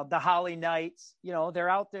Child, the Holly Knights. They're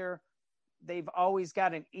out there. They've always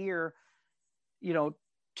got an ear,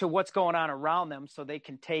 to what's going on around them, so they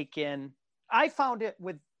can take in. I found it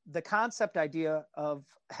with the concept idea of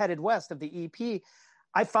Headed West, of the EP,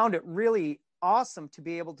 I found it really awesome to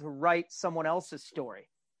be able to write someone else's story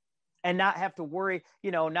and not have to worry,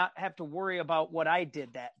 about what I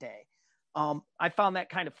did that day. I found that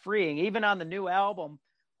kind of freeing, even on the new album.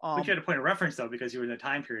 But you had a point of reference though, because you were in the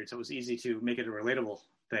time period, so it was easy to make it a relatable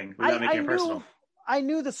thing without making it personal. I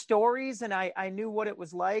knew the stories, and I knew what it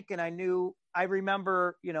was like, and I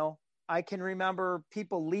remember, I can remember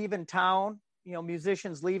people leaving town,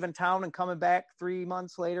 musicians leaving town and coming back 3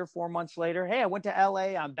 months later, 4 months later. Hey, I went to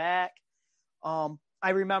LA, I'm back. I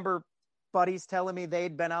remember buddies telling me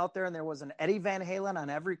they'd been out there and there was an Eddie Van Halen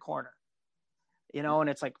on every corner, and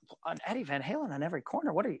it's like, an Eddie Van Halen on every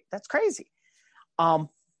corner. That's crazy.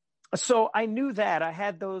 So I knew that I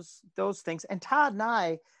had those things, and Todd and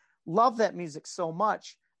I love that music so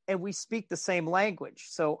much, and we speak the same language.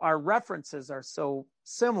 So our references are so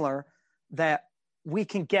similar that we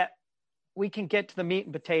can get to the meat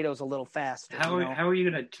and potatoes a little faster. How are you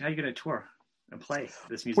gonna tour and play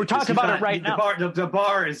this music? We're talking about it right now. The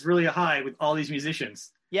bar is really high with all these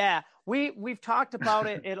musicians. Yeah, we've talked about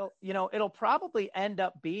it. It'll probably end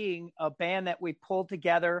up being a band that we pull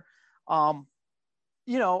together.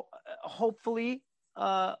 Hopefully,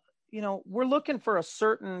 we're looking for a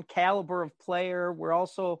certain caliber of player. We're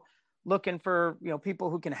also looking for people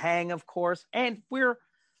who can hang, of course, and we're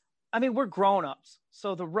grown-ups.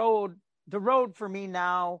 So the road for me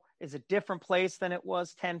now is a different place than it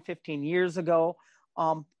was 10, 15 years ago.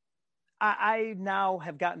 I now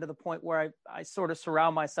have gotten to the point where I sort of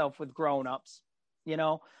surround myself with grown-ups,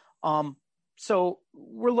 so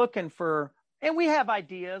we're looking for, and we have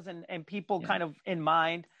ideas and people kind of in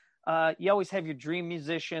mind. You always have your dream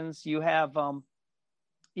musicians. You have, and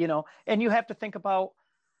you have to think about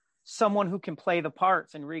someone who can play the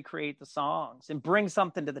parts and recreate the songs and bring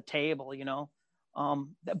something to the table,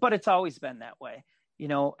 but it's always been that way,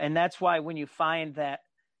 and that's why when you find that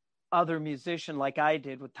other musician, like I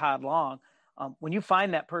did with Todd Long, when you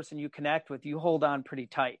find that person you connect with, you hold on pretty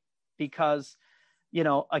tight, because,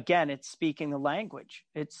 again, it's speaking the language.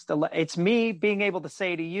 It's me being able to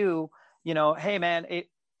say to you, hey man,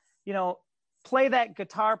 play that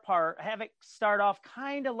guitar part, have it start off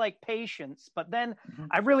kind of like Patience, but then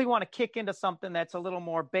I really want to kick into something that's a little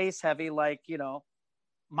more bass heavy, like,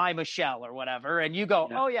 My Michelle or whatever. And you go,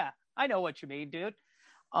 oh yeah, I know what you mean, dude.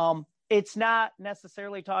 It's not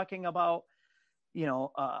necessarily talking about,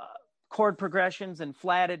 chord progressions and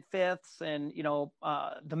flatted fifths and,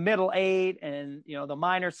 the middle eight and, the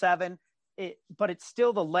minor seven, but it's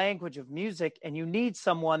still the language of music, and you need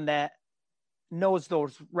someone that knows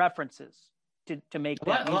those references to make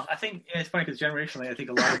that. I think it's funny because generationally, I think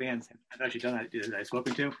a lot of bands have actually done that I've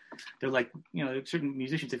spoken to. They're like, certain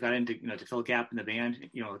musicians have got into, to fill a gap in the band,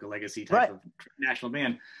 like a legacy type of national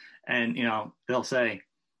band. And, they'll say,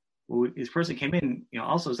 well, this person came in,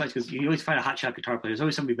 also it's nice because you always find a hotshot guitar player. There's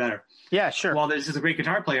always somebody better. Yeah, sure. While this is a great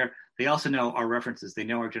guitar player, they also know our references. They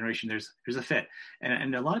know our generation. There's a fit.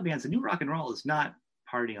 And a lot of bands, the new rock and roll is not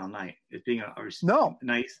partying all night. It's being a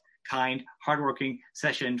nice, kind, hardworking,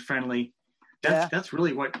 session friendly. That's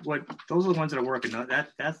really what those are the ones that are working.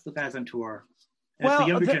 That's the guys on tour. And it's the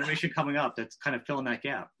younger generation coming up that's kind of filling that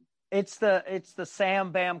gap. It's the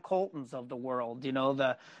Sam Bam Coltons of the world,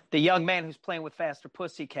 the young man who's playing with Faster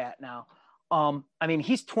Pussycat now.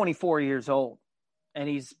 He's 24 years old, and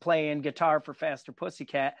he's playing guitar for Faster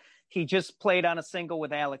Pussycat. He just played on a single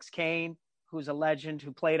with Alex Kane, who's a legend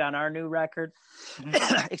who played on our new record.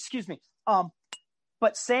 Mm-hmm. Excuse me.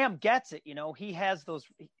 But Sam gets it, he has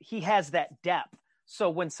that depth. So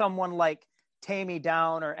when someone like Tammy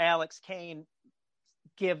Down or Alex Kane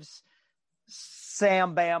gives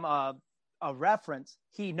Sam Bam a reference,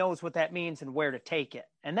 he knows what that means and where to take it.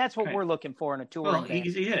 And that's what we're looking for in a touring band.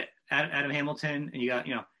 He did it. Adam Hamilton, and you got,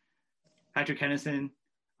 Patrick Hennison.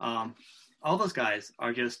 All those guys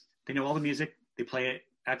are just, they know all the music. They play it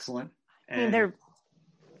excellent. And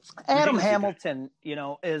Adam Hamilton,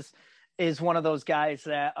 is one of those guys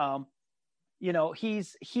that,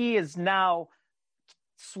 he is now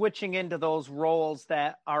switching into those roles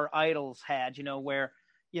that our idols had, where,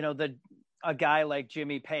 a guy like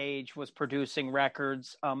Jimmy Page was producing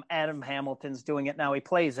records. Adam Hamilton's doing it now. He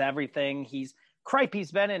plays everything. He's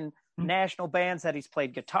been in national bands that he's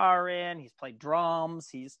played guitar in. He's played drums.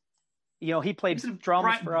 He played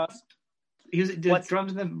drums for us. He did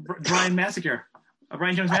drums in the Brian Massacre,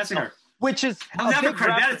 Brian Jones Massacre. Which is I'll never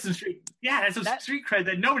credit that. It's some street. Yeah, it's some street cred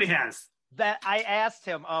that nobody has. That I asked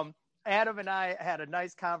him. Adam and I had a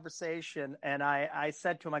nice conversation, and I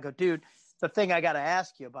said to him, I go, dude, the thing I got to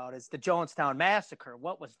ask you about is the Jonestown Massacre.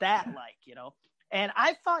 What was that like? And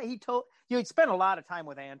I thought he told he'd spent a lot of time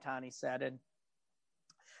with Anton. He said, and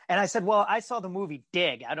I said, well, I saw the movie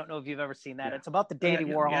Dig. I don't know if you've ever seen that. Yeah. It's about the Dandy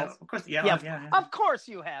Warhols. Yeah, of course. Yeah. Of course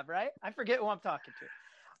you have, right? I forget who I'm talking to.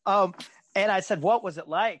 And I said, what was it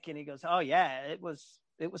like? And he goes, oh yeah, it was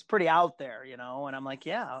pretty out there, And I'm like,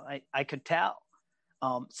 yeah, I could tell.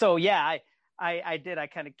 So yeah, I did. I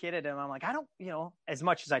kind of kidded him. I'm like, I don't, as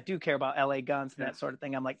much as I do care about LA Guns and that sort of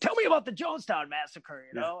thing, I'm like, tell me about the Jonestown Massacre,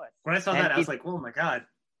 know? When I saw that, I was like, oh my God.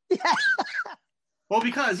 Yeah. Well,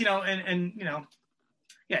 because, and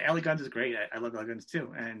LA Guns is great. I love LA Guns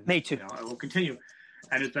too. And me too. I will continue.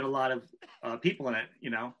 And there's been a lot of people in it,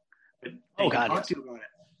 but talk to you about it.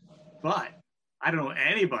 But I don't know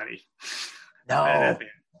anybody. No.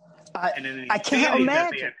 I can't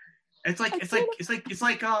imagine. It's like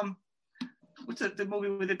what's the movie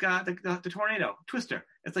with the tornado? Twister.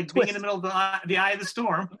 It's like being in the middle of the eye of the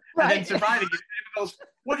storm and then surviving it.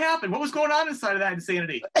 What happened? What was going on inside of that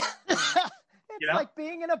insanity? It's like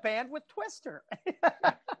being in a band with Twister.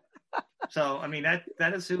 So I mean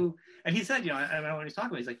that is who, and he said, I don't know when he's talking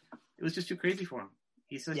about, he's like, it was just too crazy for him.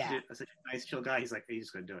 He's such a nice, chill guy. He's like, he's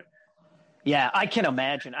just gonna do it. Yeah, I can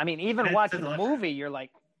imagine. I mean, even watching the movie, you're like,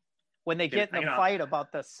 when they get in a fight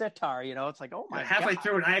about the sitar, it's like, oh my God. Halfway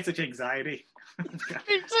through it, I had such anxiety. Me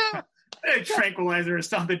too. A tranquilizer or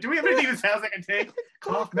something. Do we have anything in this house I can take?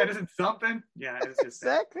 Cough medicine, something? Yeah, it's just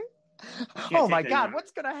exactly. Oh my God,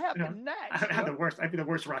 what's gonna happen next? I have the worst. I'd be the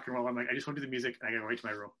worst rock and roll. I'm like, I just want to do the music. And I gotta wait to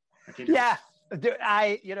my room. I can't do it.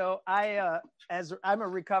 As I'm a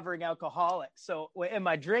recovering alcoholic, so in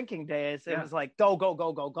my drinking days, it was like go.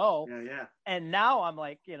 Yeah. And now I'm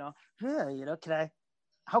like, can I?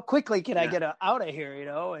 How quickly can I get out of here?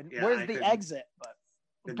 And where's the exit?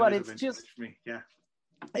 But it's just for me. Yeah.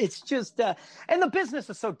 It's just, and the business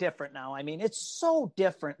is so different now. I mean, it's so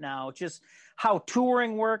different now. Just how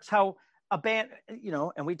touring works, how a band,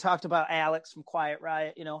 and we talked about Alex from Quiet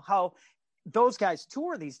Riot. How those guys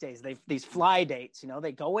tour these days. These fly dates.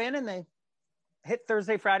 They go in and they hit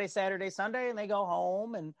Thursday, Friday, Saturday, Sunday, and they go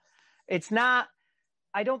home. And it's not.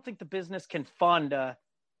 I don't think the business can fund a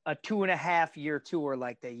 2.5-year tour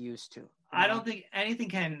like they used to. I don't think anything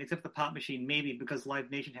can except the Pop Machine, maybe because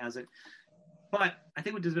Live Nation has it. But I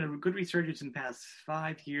think there's been a good resurgence in the past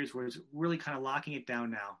 5 years where it's really kind of locking it down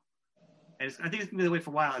now. And I think it's going to be the way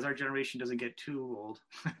for a while as our generation doesn't get too old.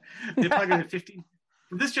 They're probably going to 15.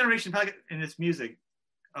 This generation, probably in this music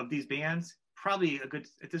of these bands, probably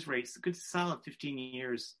at this rate, a good solid 15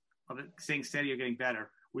 years of it staying steady or getting better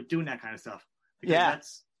with doing that kind of stuff. Because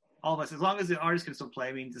that's all of us. As long as the artists can still play.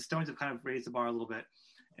 I mean, the Stones have kind of raised the bar a little bit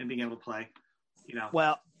and being able to play,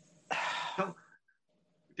 Well, so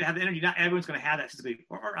to have the energy, not everyone's going to have that physically,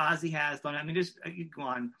 or Ozzy has done it. I mean, you go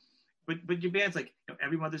on, but your band's like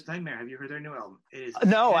Every Mother's Nightmare. Have you heard their new album? It is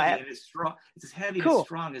heavy, it's strong. It's as heavy and as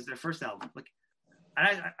strong as their first album. Like,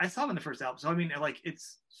 and I saw them in the first album, so I mean, like,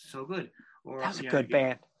 it's so good. Or that's a good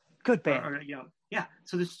band. Good band. Or, yeah.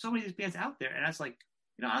 So there's so many of these bands out there, and that's like,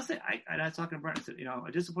 honestly, I was talking to Brent. I said, I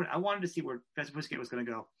disappointed. I wanted to see where Faster Pussycat was going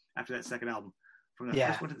to go after that second album. From the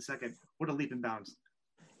first one to the second, what a leap and bounds.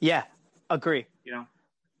 Yeah, agree.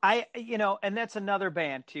 And that's another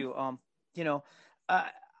band too.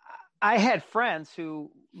 I had friends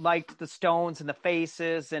who liked the Stones and the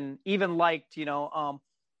Faces, and even liked,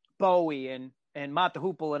 Bowie and Mott the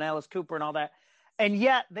Hoople and Alice Cooper and all that. And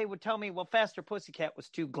yet they would tell me, well, Faster Pussycat was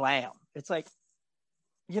too glam. It's like,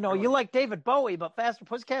 You like David Bowie, but Faster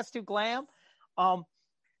Pussycat's too glam.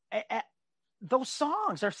 Those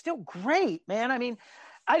songs are still great, man. I mean,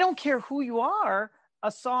 I don't care who you are,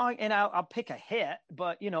 a song, and I'll pick a hit,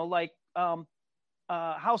 but like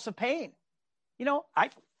House of Pain.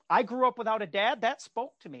 I grew up without a dad. That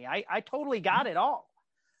spoke to me. I totally got it all.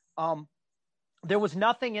 There was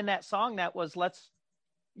nothing in that song that was let's,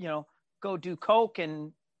 go do coke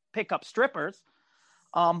and pick up strippers.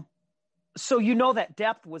 So that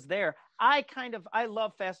depth was there. I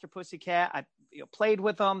love Faster Pussycat. I played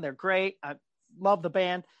with them. They're great. I love the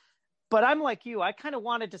band. But I'm like you. I kind of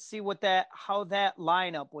wanted to see how that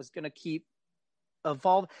lineup was going to keep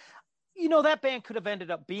evolve. That band could have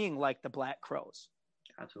ended up being like the Black Crowes.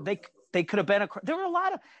 Absolutely. They could have been there were a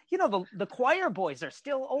lot of, the choir boys are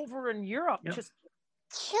still over in Europe, just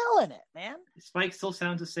killing it, man. Spike still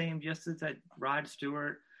sounds the same, just as that Rod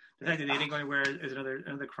Stewart. The fact that they didn't go anywhere is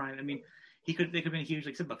another crime. I mean, they could have been huge.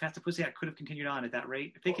 Like I said, but Faster Pussycat could have continued on at that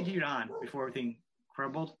rate. If they continued on before everything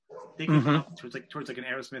crumbled, they could come up towards like an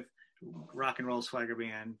Aerosmith rock and roll swagger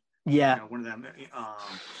band. Yeah, one of them.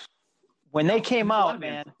 When they came out,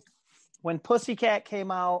 man. When Pussycat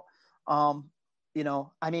came out, I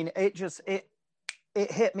mean, it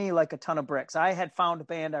hit me like a ton of bricks. I had found a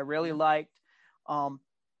band I really liked.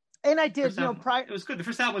 And I did, it was good. The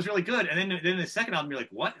first album was really good. And then the second album, you're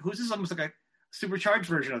like, what? Who's this? Almost like a supercharged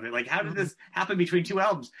version of it. Like, how did this happen between two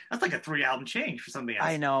albums? That's like a 3-album change for something else.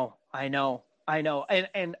 I know.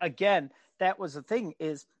 And again, that was the thing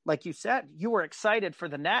is, like you said, you were excited for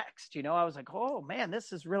the next, I was like, oh man,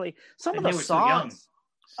 this is really some of the songs.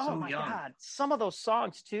 So young. God. Some of those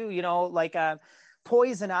songs too, like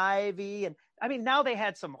Poison Ivy. And I mean, now they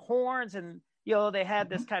had some horns and, they had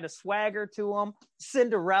this kind of swagger to them.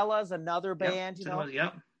 Cinderella's another band,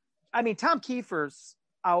 Yep. I mean, Tom Kiefer's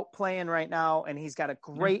out playing right now and he's got a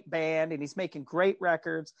great band and he's making great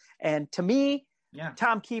records. And to me,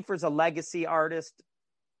 Tom Kiefer's a legacy artist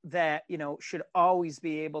that, should always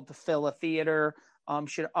be able to fill a theater,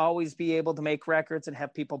 should always be able to make records and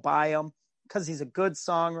have people buy them because he's a good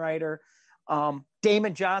songwriter.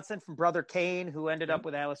 Damon Johnson from Brother Kane, who ended up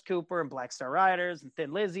with Alice Cooper and Black Star Riders and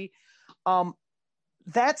Thin Lizzy.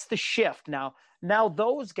 That's the shift now. Now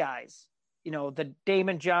those guys, the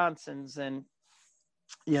Damon Johnsons and,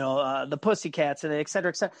 the Pussycats and et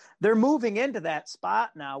cetera, they're moving into that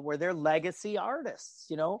spot now where they're legacy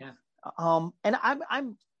artists, and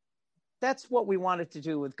I'm that's what we wanted to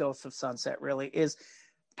do with Ghosts of Sunset really is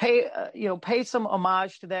pay some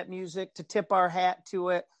homage to that music, to tip our hat to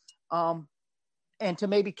it, and to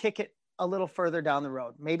maybe kick it a little further down the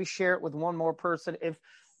road, maybe share it with one more person. If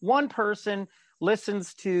one person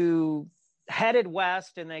listens to Headed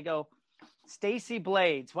West and they go, Stacey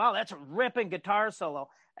Blades, wow, that's a ripping guitar solo.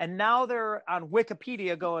 And now they're on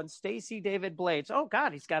Wikipedia going, Stacey David Blades. Oh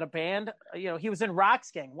God, he's got a band. He was in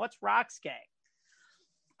Roxgang. What's Roxgang?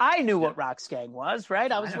 I knew what Roxgang was,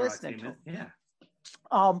 right? I was listening to him.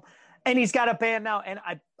 Yeah. And he's got a band now. And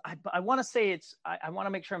I want to say I want to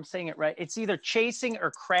make sure I'm saying it right. It's either Chasing or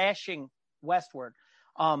Crashing Westward.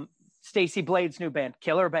 Stacey Blades' new band,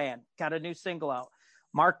 killer band, got a new single out.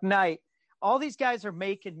 Mark Knight, all these guys are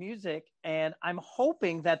making music, and I'm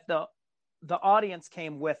hoping that the audience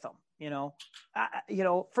came with them.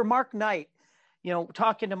 For Mark Knight,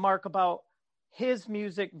 talking to Mark about his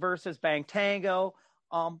music versus Bang Tango,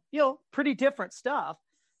 pretty different stuff.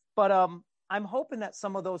 But I'm hoping that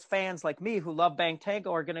some of those fans like me who love Bang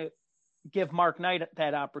Tango are going to give Mark Knight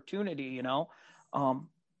that opportunity,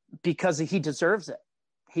 because he deserves it.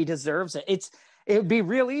 He deserves it. It would be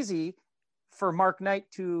real easy for Mark Knight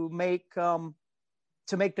to make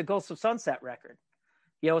the Ghosts of Sunset record.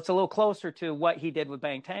 It's a little closer to what he did with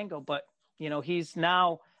Bang Tango, but he's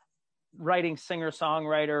now writing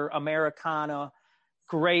singer-songwriter, Americana,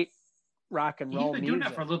 great rock and roll music. He's been doing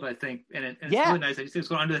that for a little bit, I think, and it's really nice. I just think it's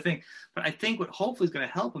going under the thing. But I think what hopefully is going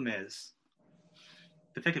to help him is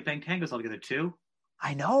the fact that Bang Tango's all together too.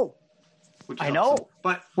 I know.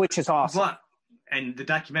 Which is awesome. And the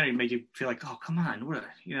documentary made you feel like, oh, come on, what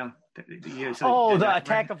the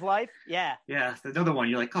Attack of Life? Yeah. Yeah, the other one,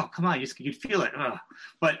 you're like, oh, come on, you'd feel it.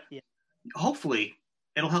 But hopefully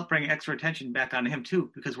it'll help bring extra attention back onto him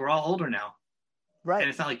too, because we're all older now. Right. And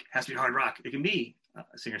it's not like it has to be hard rock. It can be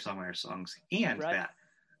singer-songwriter songs and that,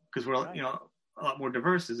 because we're a lot more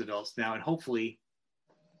diverse as adults now, and hopefully.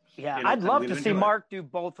 Yeah, I'd love to see Mark do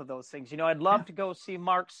both of those things. I'd love to go see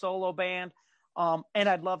Mark's solo band. And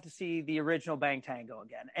I'd love to see the original Bang Tango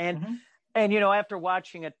again. And after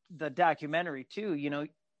watching the documentary too,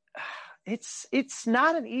 it's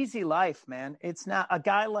not an easy life, man. It's not. A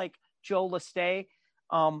guy like Joe Lestay,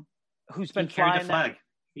 who's been flying the flag.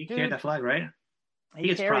 He carried that flag, right? He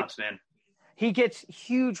gets props, man. He gets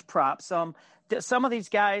huge props. Some of these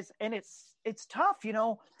guys, and it's tough, you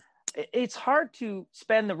know. It's hard to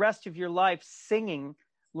spend the rest of your life singing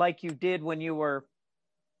like you did when you were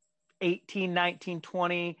 18, 19,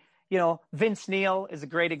 20. You know, Vince Neil is a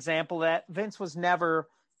great example of that. Vince was never,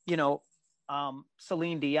 you know,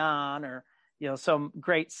 Celine Dion or, you know, some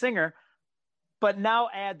great singer. But now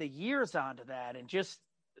add the years onto that, and just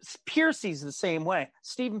Piercy's the same way.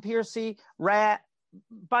 Stephen Pearcy, Rat.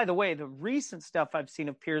 By the way, the recent stuff I've seen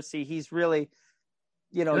of Pearcy, he's really,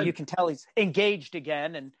 you know, you can tell he's engaged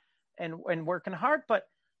again and working hard. But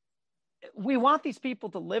we want these people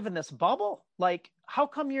to live in this bubble. Like, how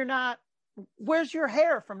come you're not? Where's your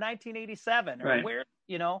hair from 1987? Or right. Where,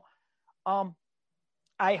 you know?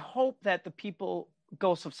 I hope that the people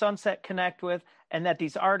Ghosts of Sunset connect with, and that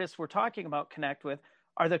these artists we're talking about connect with,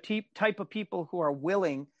 are the type of people who are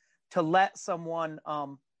willing to let someone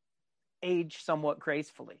age somewhat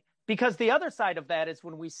gracefully. Because the other side of that is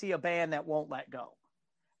when we see a band that won't let go.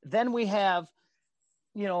 Then we have,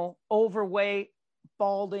 you know, overweight,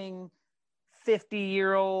 balding,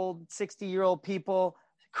 50-year-old, 60-year-old people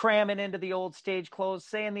cramming into the old stage clothes,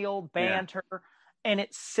 saying the old banter, and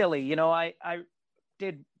it's silly. You know, I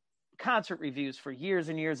did concert reviews for years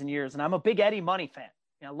and years and years, and I'm a big Eddie Money fan.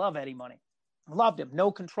 You know, I love Eddie Money. I loved him.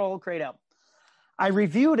 No Control, great album. I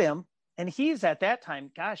reviewed him, and he's at that time,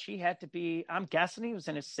 gosh, he had to be, I'm guessing he was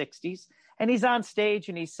in his 60s, and he's on stage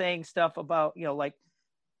and he's saying stuff about, you know, like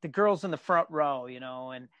the girls in the front row, you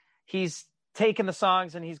know, and he's taking the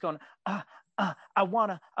songs and he's going, I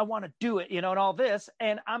want to do it, you know, and all this.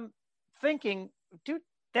 And I'm thinking, dude,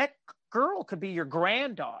 that girl could be your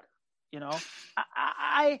granddaughter, you know.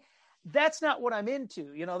 I that's not what I'm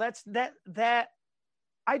into, you know. That's that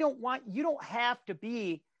I don't want, you don't have to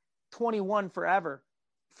be 21 forever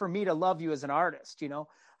for me to love you as an artist, you know.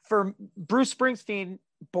 For Bruce Springsteen,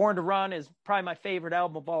 Born to Run is probably my favorite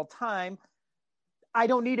album of all time. I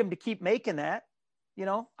don't need him to keep making that, you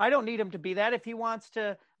know. I don't need him to be that. If he wants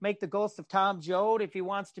to make the Ghost of Tom Joad, if he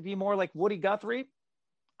wants to be more like Woody Guthrie,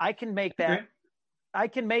 I can make that. Okay. I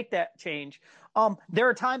can make that change. There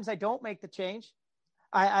are times I don't make the change.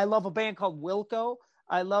 I love a band called Wilco.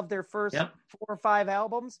 I love their first 4 or 5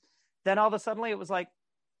 albums. Then all of a sudden it was like,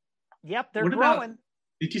 yep, they're growing.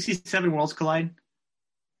 Did you see Seven Worlds Collide?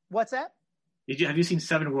 What's that? Have you seen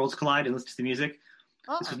Seven Worlds Collide and listen to the music?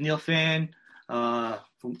 This was Neil Finn,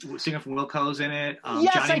 singer from Wilco's in it.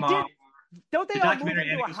 Yes, Johnny I Marr. did. Don't they all move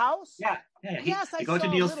into a house? Yeah. Yes, they go to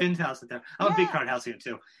Neil Finn's house. I'm a big Crowdhouse fan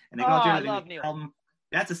too. And they go out there. I love Neil.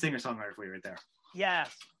 That's a singer-songwriter for you right there.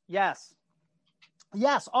 Yes.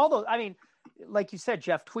 All those. I mean, like you said,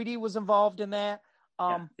 Jeff Tweedy was involved in that.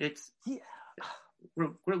 We're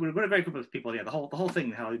a great group of people. Yeah, the whole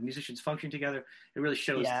thing, how musicians function together. It really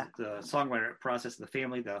shows the songwriter process, the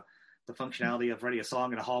family, the functionality of writing a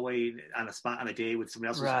song in a hallway on a spot on a day with someone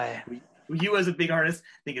else. Right. You as a big artist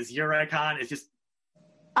think is your icon. It's just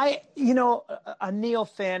a Neil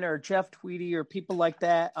Finn or Jeff Tweedy or people like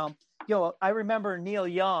that. I remember Neil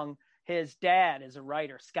Young. His dad is a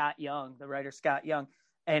writer, the writer Scott Young,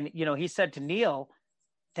 and he said to Neil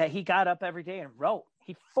that he got up every day and wrote.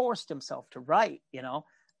 He forced himself to write,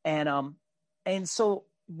 and so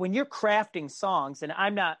when you're crafting songs, and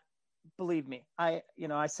I'm not, believe me, I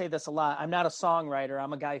say this a lot. I'm not a songwriter.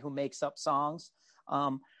 I'm a guy who makes up songs.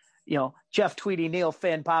 Jeff Tweedy, Neil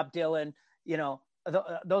Finn, Bob Dylan,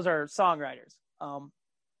 those are songwriters.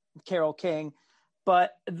 Carole King.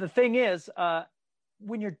 But the thing is,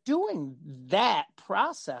 when you're doing that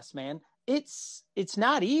process, man, it's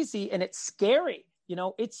not easy and it's scary.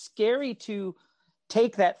 It's scary to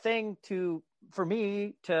take that thing for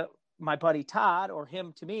me to my buddy Todd or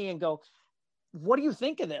him to me and go, what do you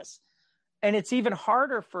think of this? And it's even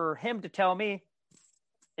harder for him to tell me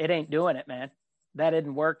it ain't doing it, man. That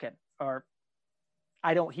isn't working, or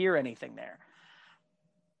I don't hear anything there.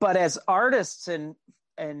 But as artists and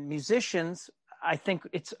musicians, I think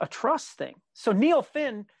it's a trust thing. So Neil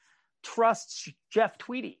Finn trusts Jeff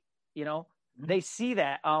Tweedy, they see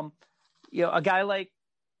that. A guy like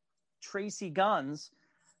Tracy Guns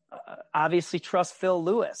obviously trusts Phil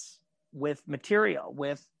Lewis with material,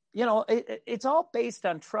 it's all based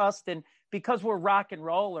on trust. And because we're rock and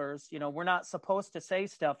rollers, we're not supposed to say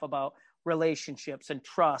stuff about relationships and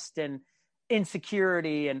trust and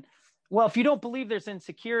insecurity. And well, if you don't believe there's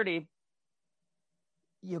insecurity,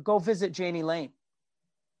 you go visit Janie Lane.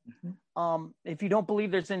 Mm-hmm. If you don't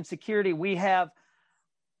believe there's insecurity,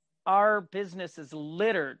 our business is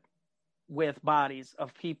littered with bodies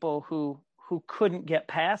of people who couldn't get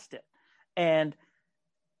past it. And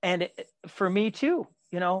for me too,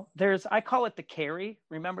 I call it the Carrie.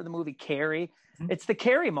 Remember the movie Carrie? Mm-hmm. It's the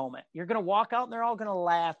Carrie moment. You're going to walk out and they're all going to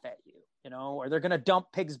laugh at you, or they're going to dump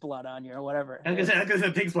pig's blood on you or whatever. Because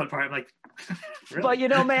the pig's blood part, I'm like, But,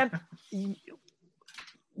 really? man,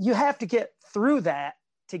 you have to get through that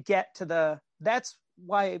to get to that's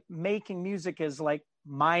why making music is like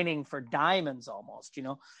mining for diamonds almost,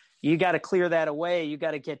 you got to clear that away. You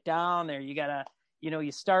got to get down there. You got to,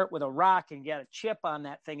 you start with a rock and get a chip on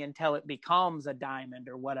that thing until it becomes a diamond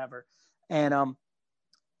or whatever. And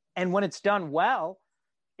when it's done well,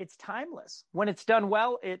 it's timeless. When it's done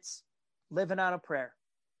well, it's living on a prayer.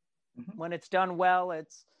 Mm-hmm. When it's done well,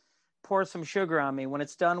 it's pour some sugar on me. When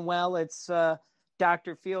it's done well, it's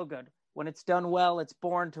Dr. Feelgood. When it's done well, it's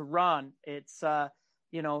Born to Run. It's,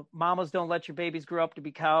 mamas don't let your babies grow up to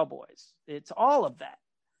be cowboys. It's all of that.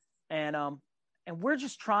 And we're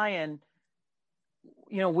just trying,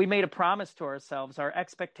 we made a promise to ourselves. Our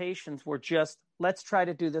expectations were just, let's try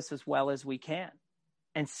to do this as well as we can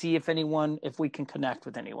and see if we can connect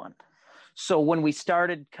with anyone. So when we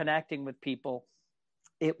started connecting with people,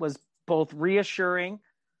 it was both reassuring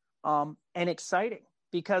and exciting,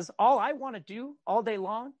 because all I want to do all day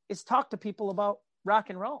long is talk to people about rock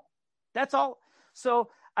and roll. That's all. So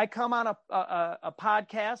I come on a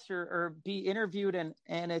podcast or be interviewed and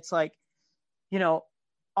it's like,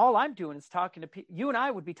 all I'm doing is talking to people. You and I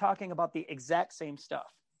would be talking about the exact same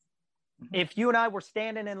stuff. Mm-hmm. If you and I were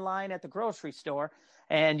standing in line at the grocery store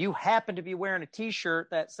and you happened to be wearing a T-shirt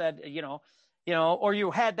that said, or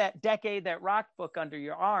you had that Decade That Rock book under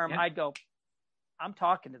your arm, yeah. I'd go, I'm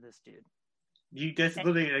talking to this dude. You just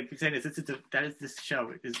literally like saying this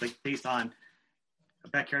show is like based on a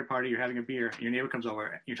backyard party. You're having a beer, and your neighbor comes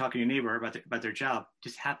over. You're talking to your neighbor about their job.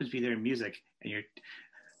 Just happens to be there in music, and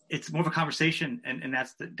it's more of a conversation, and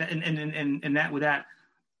that's and that with that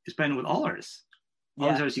it's been with all artists, all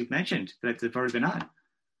those artists you've mentioned that have already been on.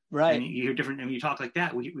 Right. And you hear different, and when you talk like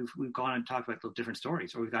that, we've gone and talked about different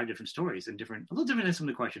stories, or we've got different stories and a little different in some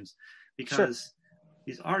of the questions, because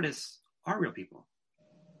these artists are real people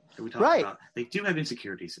that we talk about. They do have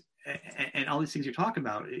insecurities, and all these things you're talking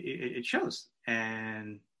about, it shows,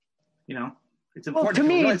 and it's important to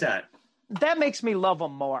realize that. That makes me love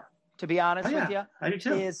them more, to be honest with you. I do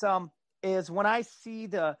too. Is when I see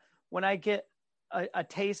when I get a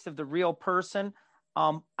taste of the real person,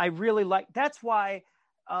 I really like. That's why.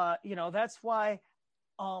 That's why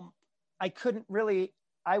I couldn't really,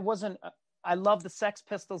 I love the Sex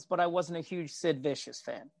Pistols, but I wasn't a huge Sid Vicious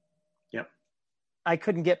fan. Yep. I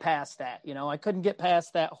couldn't get past that. I couldn't get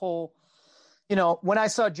past that whole, when I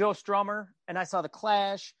saw Joe Strummer and I saw the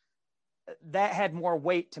Clash, that had more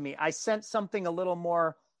weight to me. I sensed something a little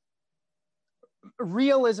more,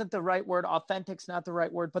 real isn't the right word, authentic's not the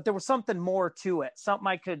right word, but there was something more to it, something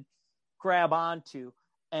I could grab onto.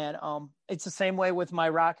 And it's the same way with my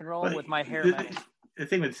rock and roll, with my hair metal. The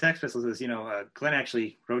thing with Sex Pistols is, Glenn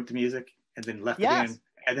actually wrote the music and then left it in,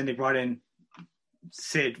 and then they brought in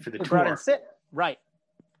Sid for the tour. Brought in Sid, right?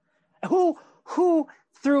 Who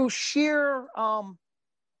through sheer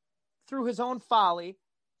through his own folly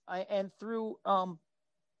and through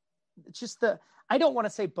just I don't want to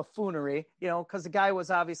say buffoonery, because the guy was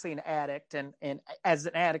obviously an addict, and as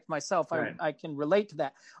an addict myself, I can relate to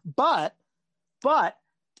that, but.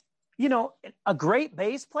 A great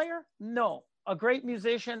bass player? No. A great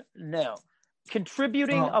musician? No.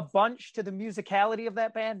 Contributing a bunch to the musicality of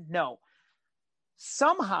that band? No.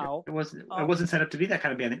 Somehow it wasn't set up to be that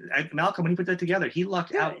kind of band. Malcolm, when he put that together, he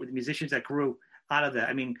lucked out with musicians that grew out of that.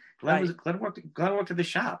 I mean, Glenn worked at the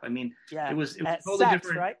shop. I mean, it was totally Sex,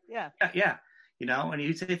 different, right? Yeah. Yeah. And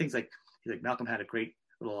he'd say things like Malcolm had a great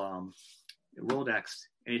little Rolodex,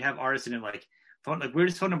 and he'd have artists in it like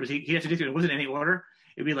weirdest phone numbers. He'd have to do it. It wasn't in any order.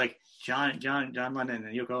 It'd be like John Lennon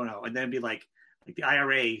and Yoko Ono, and then it'd be like the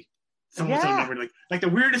IRA, someone's number, like the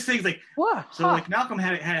weirdest things. Like Malcolm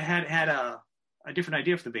had a different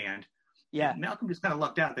idea for the band. Yeah, Malcolm just kind of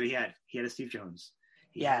lucked out that he had a Steve Jones.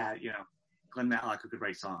 He had Glenn Matlock, who could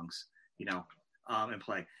write songs, and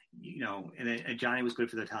play, and Johnny was good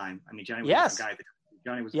for the time. I mean, Johnny was a different guy.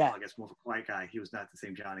 Johnny was I guess more of a quiet guy. He was not the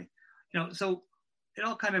same Johnny. So it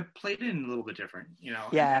all kind of played in a little bit different.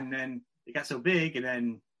 And then it got so big, and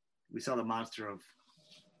then we saw the monster of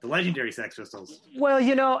the legendary Sex Pistols. Well,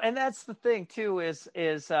 and that's the thing too, is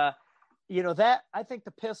that I think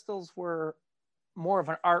the Pistols were more of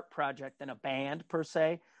an art project than a band per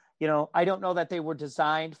se. I don't know that they were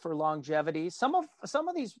designed for longevity. Some of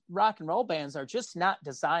these rock and roll bands are just not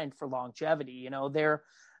designed for longevity.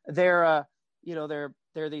 They're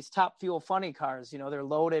these top fuel funny cars. They're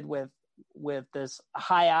loaded with this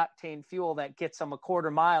high octane fuel that gets them a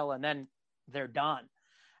quarter mile and then they're done.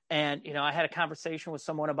 And, I had a conversation with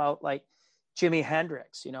someone about like Jimi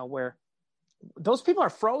Hendrix, where those people are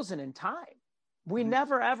frozen in time. We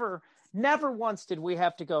never once did we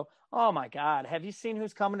have to go, oh my God, have you seen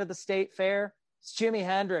who's coming to the State Fair? It's Jimi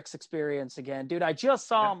Hendrix experience again. Dude, I just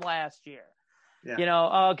saw him last year. Yeah.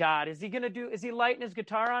 Oh God, is he lighting his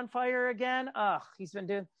guitar on fire again? He's been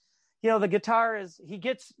doing, the guitar he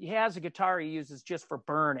has a guitar he uses just for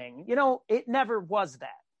burning. It never was that.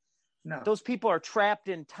 No. Those people are trapped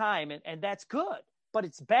in time, and that's good. But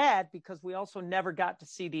it's bad because we also never got to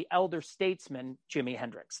see the elder statesman, Jimi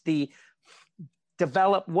Hendrix,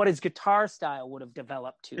 develop what his guitar style would have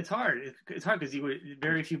developed to. It's hard. It's hard because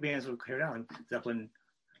very few bands would carry on. Zeppelin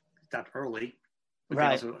stopped early, but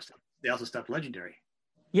right. They also stopped legendary.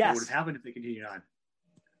 Yes. What would have happened if they continued on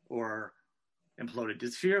or imploded?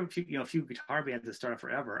 There's a few guitar bands that started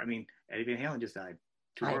forever. I mean, Eddie Van Halen just died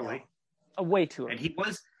too early. Way too early.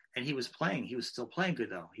 And he was playing. He was still playing good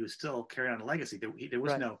though. He was still carrying on a legacy. There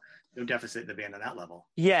was no deficit in the band on that level.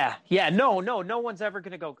 Yeah. No one's ever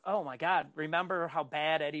going to go, oh my God, remember how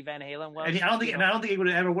bad Eddie Van Halen was? And I don't think he would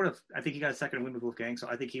have ever would have. I think he got a second win with Wolfgang, so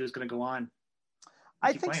I think he was going to go on.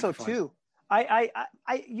 I think so too.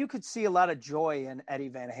 You could see a lot of joy in Eddie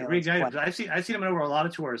Van Halen. I've seen him over a lot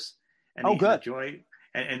of tours. And good. The joy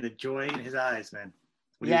and the joy in his eyes, man.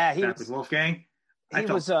 He was with Wolfgang. I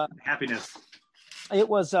felt happiness. It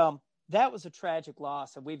was that was a tragic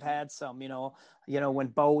loss, and we've had some, when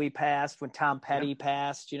Bowie passed, when Tom Petty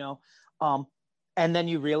passed, and then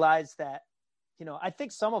you realize that, I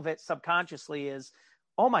think some of it subconsciously is,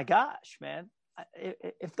 oh my gosh, man,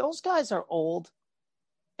 if those guys are old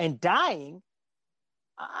and dying,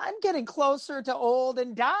 I'm getting closer to old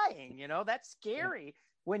and dying. That's scary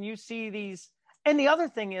when you see these. And the other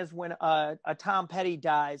thing is when a Tom Petty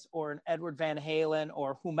dies or an Edward Van Halen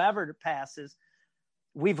or whomever passes,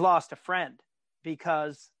 we've lost a friend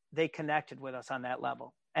because they connected with us on that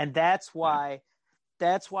level. And that's why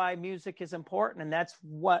music is important. And that's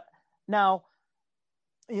what now,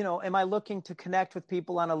 am I looking to connect with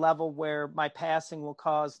people on a level where my passing will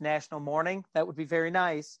cause national mourning? That would be very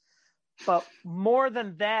nice. But more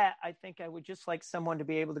than that, I think I would just like someone to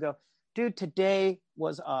be able to go, dude, today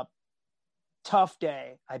was a tough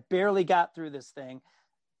day. I barely got through this thing.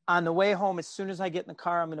 On the way home, as soon as I get in the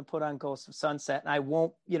car, I'm going to put on Ghosts of Sunset. And I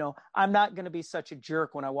won't, I'm not going to be such a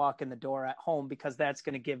jerk when I walk in the door at home because that's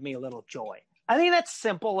going to give me a little joy. I think that's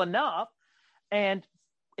simple enough. And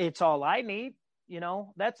it's all I need.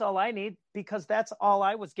 That's all I need because that's all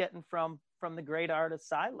I was getting from the great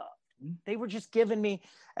artists I loved. Mm-hmm. They were just giving me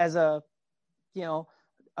as a,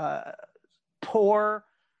 poor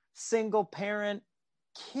single parent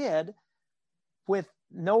kid with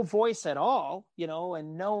no voice at all,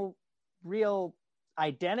 and no real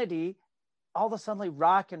identity, all of a sudden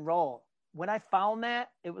rock and roll. When I found that,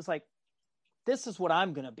 it was like, this is what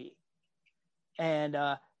I'm going to be. And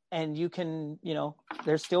you can,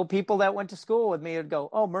 there's still people that went to school with me would go,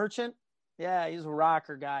 oh, Merchant. Yeah. He's a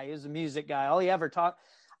rocker guy. He's a music guy. All he ever taught.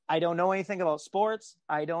 I don't know anything about sports.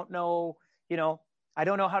 I don't know, I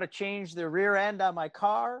don't know how to change the rear end on my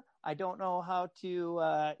car. I don't know how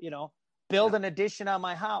to, build an addition on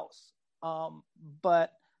my house.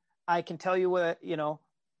 But I can tell you what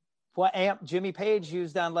amp Jimmy Page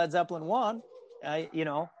used on Led Zeppelin 1,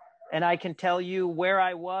 and I can tell you where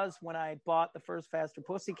I was when I bought the first Faster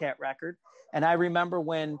Pussycat record. And I remember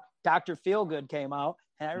when Dr. Feelgood came out,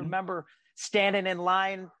 and I remember standing in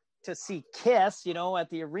line to see Kiss, at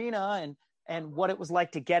the arena and what it was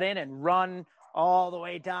like to get in and run all the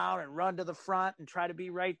way down and run to the front and try to be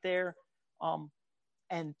right there.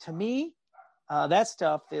 And to me, that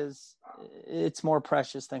stuff it's more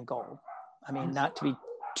precious than gold. I mean, not to be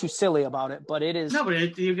too silly about it, but it is. No,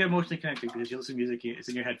 but you get emotionally connected because you listen to music, it's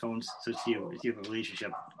in your headphones, so it's you. You have a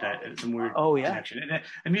relationship, that some weird connection.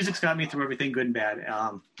 And music's got me through everything, good and bad.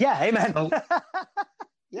 Amen.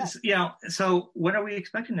 So, so when are we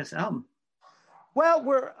expecting this album?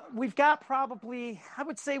 Well, we've got probably, I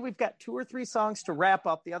would say we've got 2 or 3 songs to wrap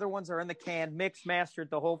up. The other ones are in the can, mixed, mastered,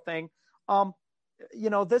 the whole thing.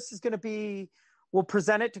 This is going to be, we'll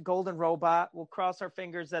present it to Golden Robot. We'll cross our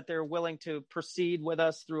fingers that they're willing to proceed with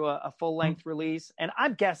us through a full length release. And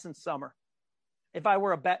I'm guessing summer. If I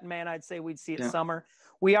were a betting man, I'd say we'd see it summer.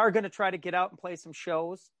 We are going to try to get out and play some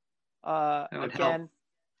shows. Again,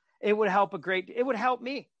 it would help it would help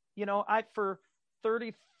me. For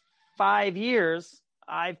 35 years,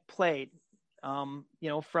 I've played, from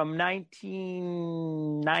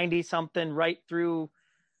 1990 something right through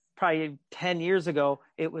probably 10 years ago.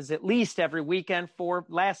 It was at least every weekend.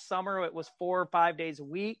 Last summer, it was 4 or 5 days a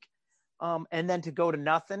week. And then to go to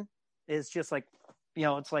nothing is just like,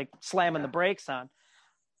 it's like slamming the brakes on.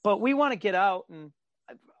 but we want to get out. And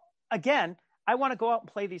again, I want to go out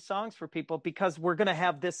and play these songs for people because we're going to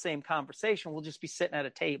have this same conversation. We'll just be sitting at a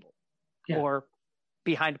table or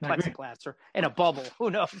behind a plexiglass or in a bubble. Who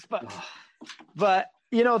knows? But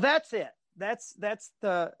you know, that's it. That's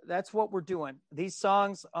what we're doing. These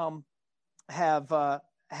songs have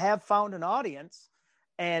found an audience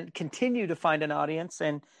and continue to find an audience,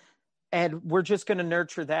 and we're just going to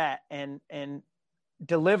nurture that and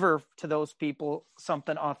deliver to those people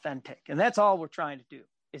something authentic. And that's all we're trying to do,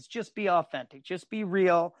 is just be authentic, just be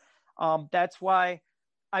real. That's why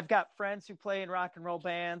I've got friends who play in rock and roll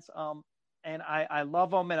bands, and I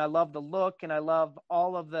love them, and I love the look, and I love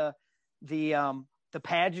all of the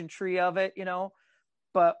pageantry of it, you know.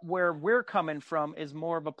 But where we're coming from is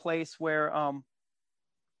more of a place where,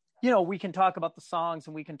 you know, we can talk about the songs,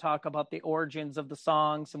 and we can talk about the origins of the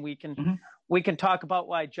songs, and we can talk about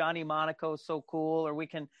why Johnny Monaco is so cool, or we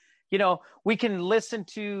can listen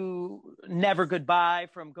to Never Goodbye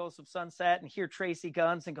from Ghosts of Sunset and hear Tracy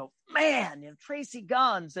Guns and go, man, you know, Tracy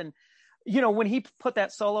Guns. And, you know, when he put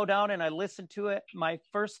that solo down and I listened to it, my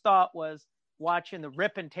first thought was watching the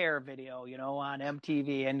Rip and Tear video, you know, on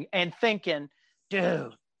MTV and thinking,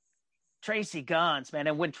 dude, Tracy Guns, man.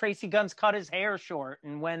 And when Tracy Guns cut his hair short,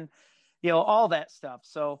 and when, you know, all that stuff.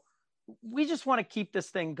 So we just want to keep this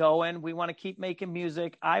thing going. We want to keep making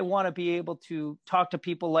music. I want to be able to talk to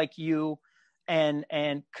people like you and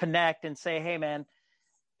connect and say, hey man,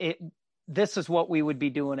 this is what we would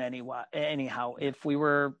be doing anyhow. If we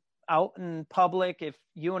were out in public, if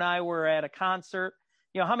you and I were at a concert,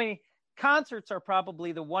 you know, how many concerts are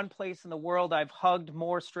probably the one place in the world I've hugged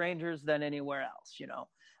more strangers than anywhere else. You know,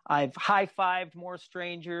 I've high-fived more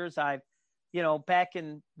strangers. I've, you know, back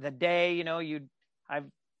in the day, you know, I've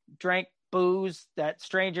drank booze that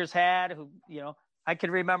strangers had who, you know, I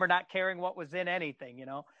could remember not caring what was in anything, you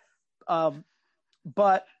know.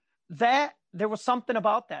 But there was something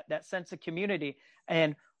about that sense of community.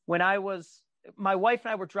 And when my wife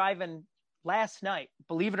and I were driving last night,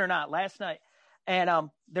 believe it or not, and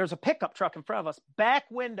there's a pickup truck in front of us. Back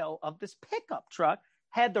window of this pickup truck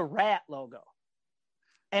had the Rat logo.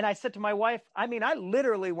 And I said to my wife, I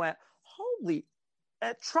literally went, holy,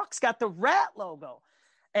 that truck's got the Rat logo.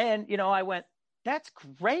 And, you know, I went, that's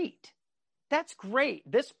great. That's great.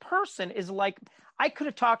 This person is like, I could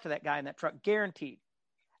have talked to that guy in that truck, guaranteed.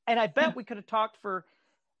 And I bet we could have talked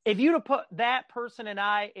if you'd have put that person and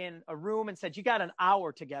I in a room and said, you got an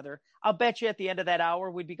hour together, I'll bet you at the end of that hour,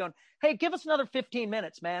 we'd be going, hey, give us another 15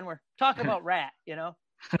 minutes, man. We're talking about Rat, you know?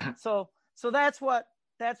 So that's what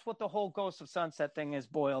the whole Ghosts of Sunset thing is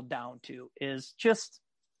boiled down to, is just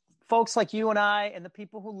folks like you and I and the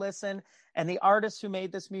people who listen and the artists who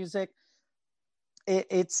made this music.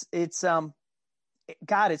 It's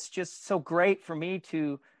just so great for me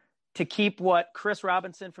to keep what Chris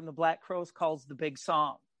Robinson from the Black Crowes calls the big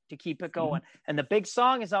song, to keep it going. Mm-hmm. And the big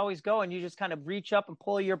song is always going. You just kind of reach up and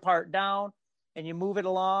pull your part down and you move it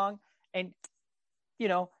along. And, you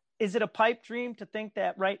know, is it a pipe dream to think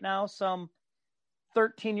that right now some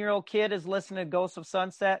 13-year-old kid is listening to Ghosts of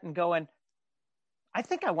Sunset and going, I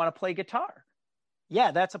think I want to play guitar?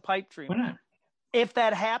 Yeah, that's a pipe dream. Why not? If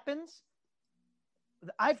that happens,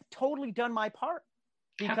 I've totally done my part.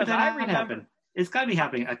 Because I remember happen? It's got to be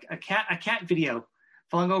happening. A cat video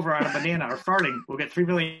falling over on a banana or farting will get 3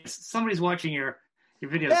 million. Somebody's watching your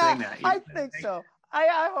video saying that. I think so.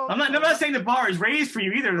 I hope. I'm not saying the bar is raised for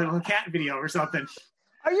you either. The little cat video or something.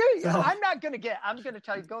 Are you? So, I'm going to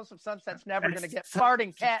tell you, Ghosts of Sunset's never going to get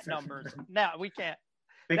farting cat numbers. No, we can't.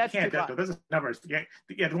 They can't. Those are numbers.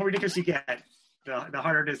 Yeah, the more ridiculous you get, the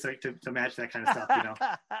harder it is to match that kind of stuff. You know.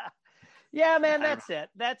 Yeah, man, that's it.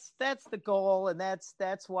 That's the goal, and that's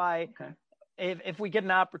why. Okay. If we get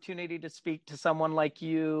an opportunity to speak to someone like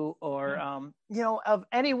you, or you know, of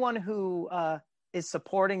anyone who is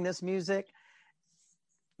supporting this music,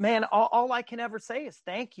 man, all I can ever say is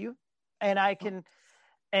thank you, and I can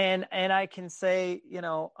I can say, you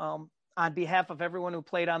know, on behalf of everyone who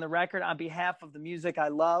played on the record, on behalf of the music I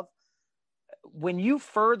love, when you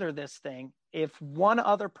further this thing, if one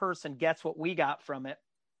other person gets what we got from it,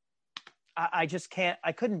 I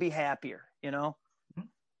couldn't be happier, you know.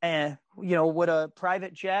 And, you know, would a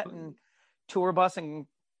private jet and tour bus and,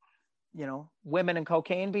 you know, women and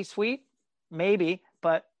cocaine be sweet? Maybe.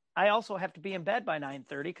 But I also have to be in bed by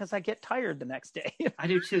 9:30 because I get tired the next day. I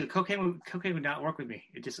do too. Cocaine would not work with me.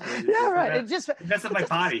 It just right. It messes up my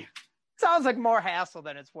body. Sounds like more hassle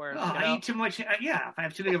than it's worth. I eat too much. Yeah, if I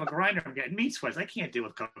have too big of a grinder, I'm getting meat sweats. I can't deal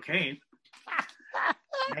with cocaine.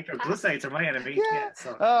 Nitroglycerides are my enemy. Yeah.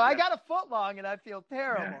 I got a foot long and I feel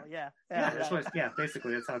terrible. Yeah.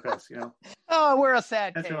 Basically that's how it goes. You know. Oh, we're a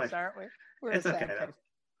sad case, aren't we? It's okay though.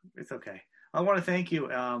 It's okay. I want to thank you.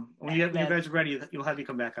 When you guys are ready, you'll have you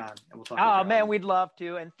come back on, and we'll talk. Oh man, we'd love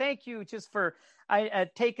to. And thank you just for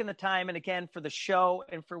taking the time, and again for the show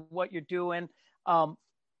and for what you're doing. Sorry,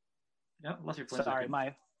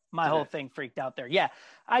 my whole thing freaked out there. Yeah,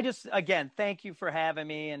 I just again thank you for having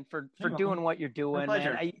me and for doing what you're doing,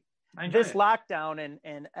 man. This lockdown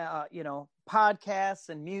and podcasts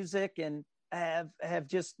and music and have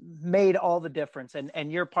just made all the difference,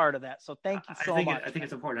 and you're part of that. So thank you so much. I think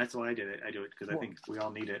it's important. That's why I did it. I do it because I think we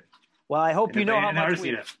all need it. Well, I hope you know how much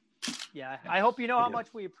we. Yeah, I hope you know how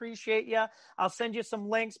much we appreciate you. I'll send you some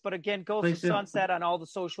links, but again, Ghost of Sunset on all the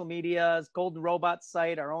social medias, Golden Robot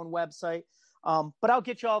site, our own website. But I'll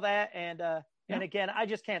get you all that, and again, I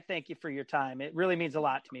just can't thank you for your time. It really means a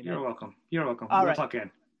lot to me, man. You're welcome. All right. Talk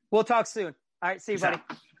again. We'll talk soon. All right, see you, buddy.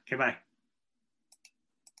 Okay, bye.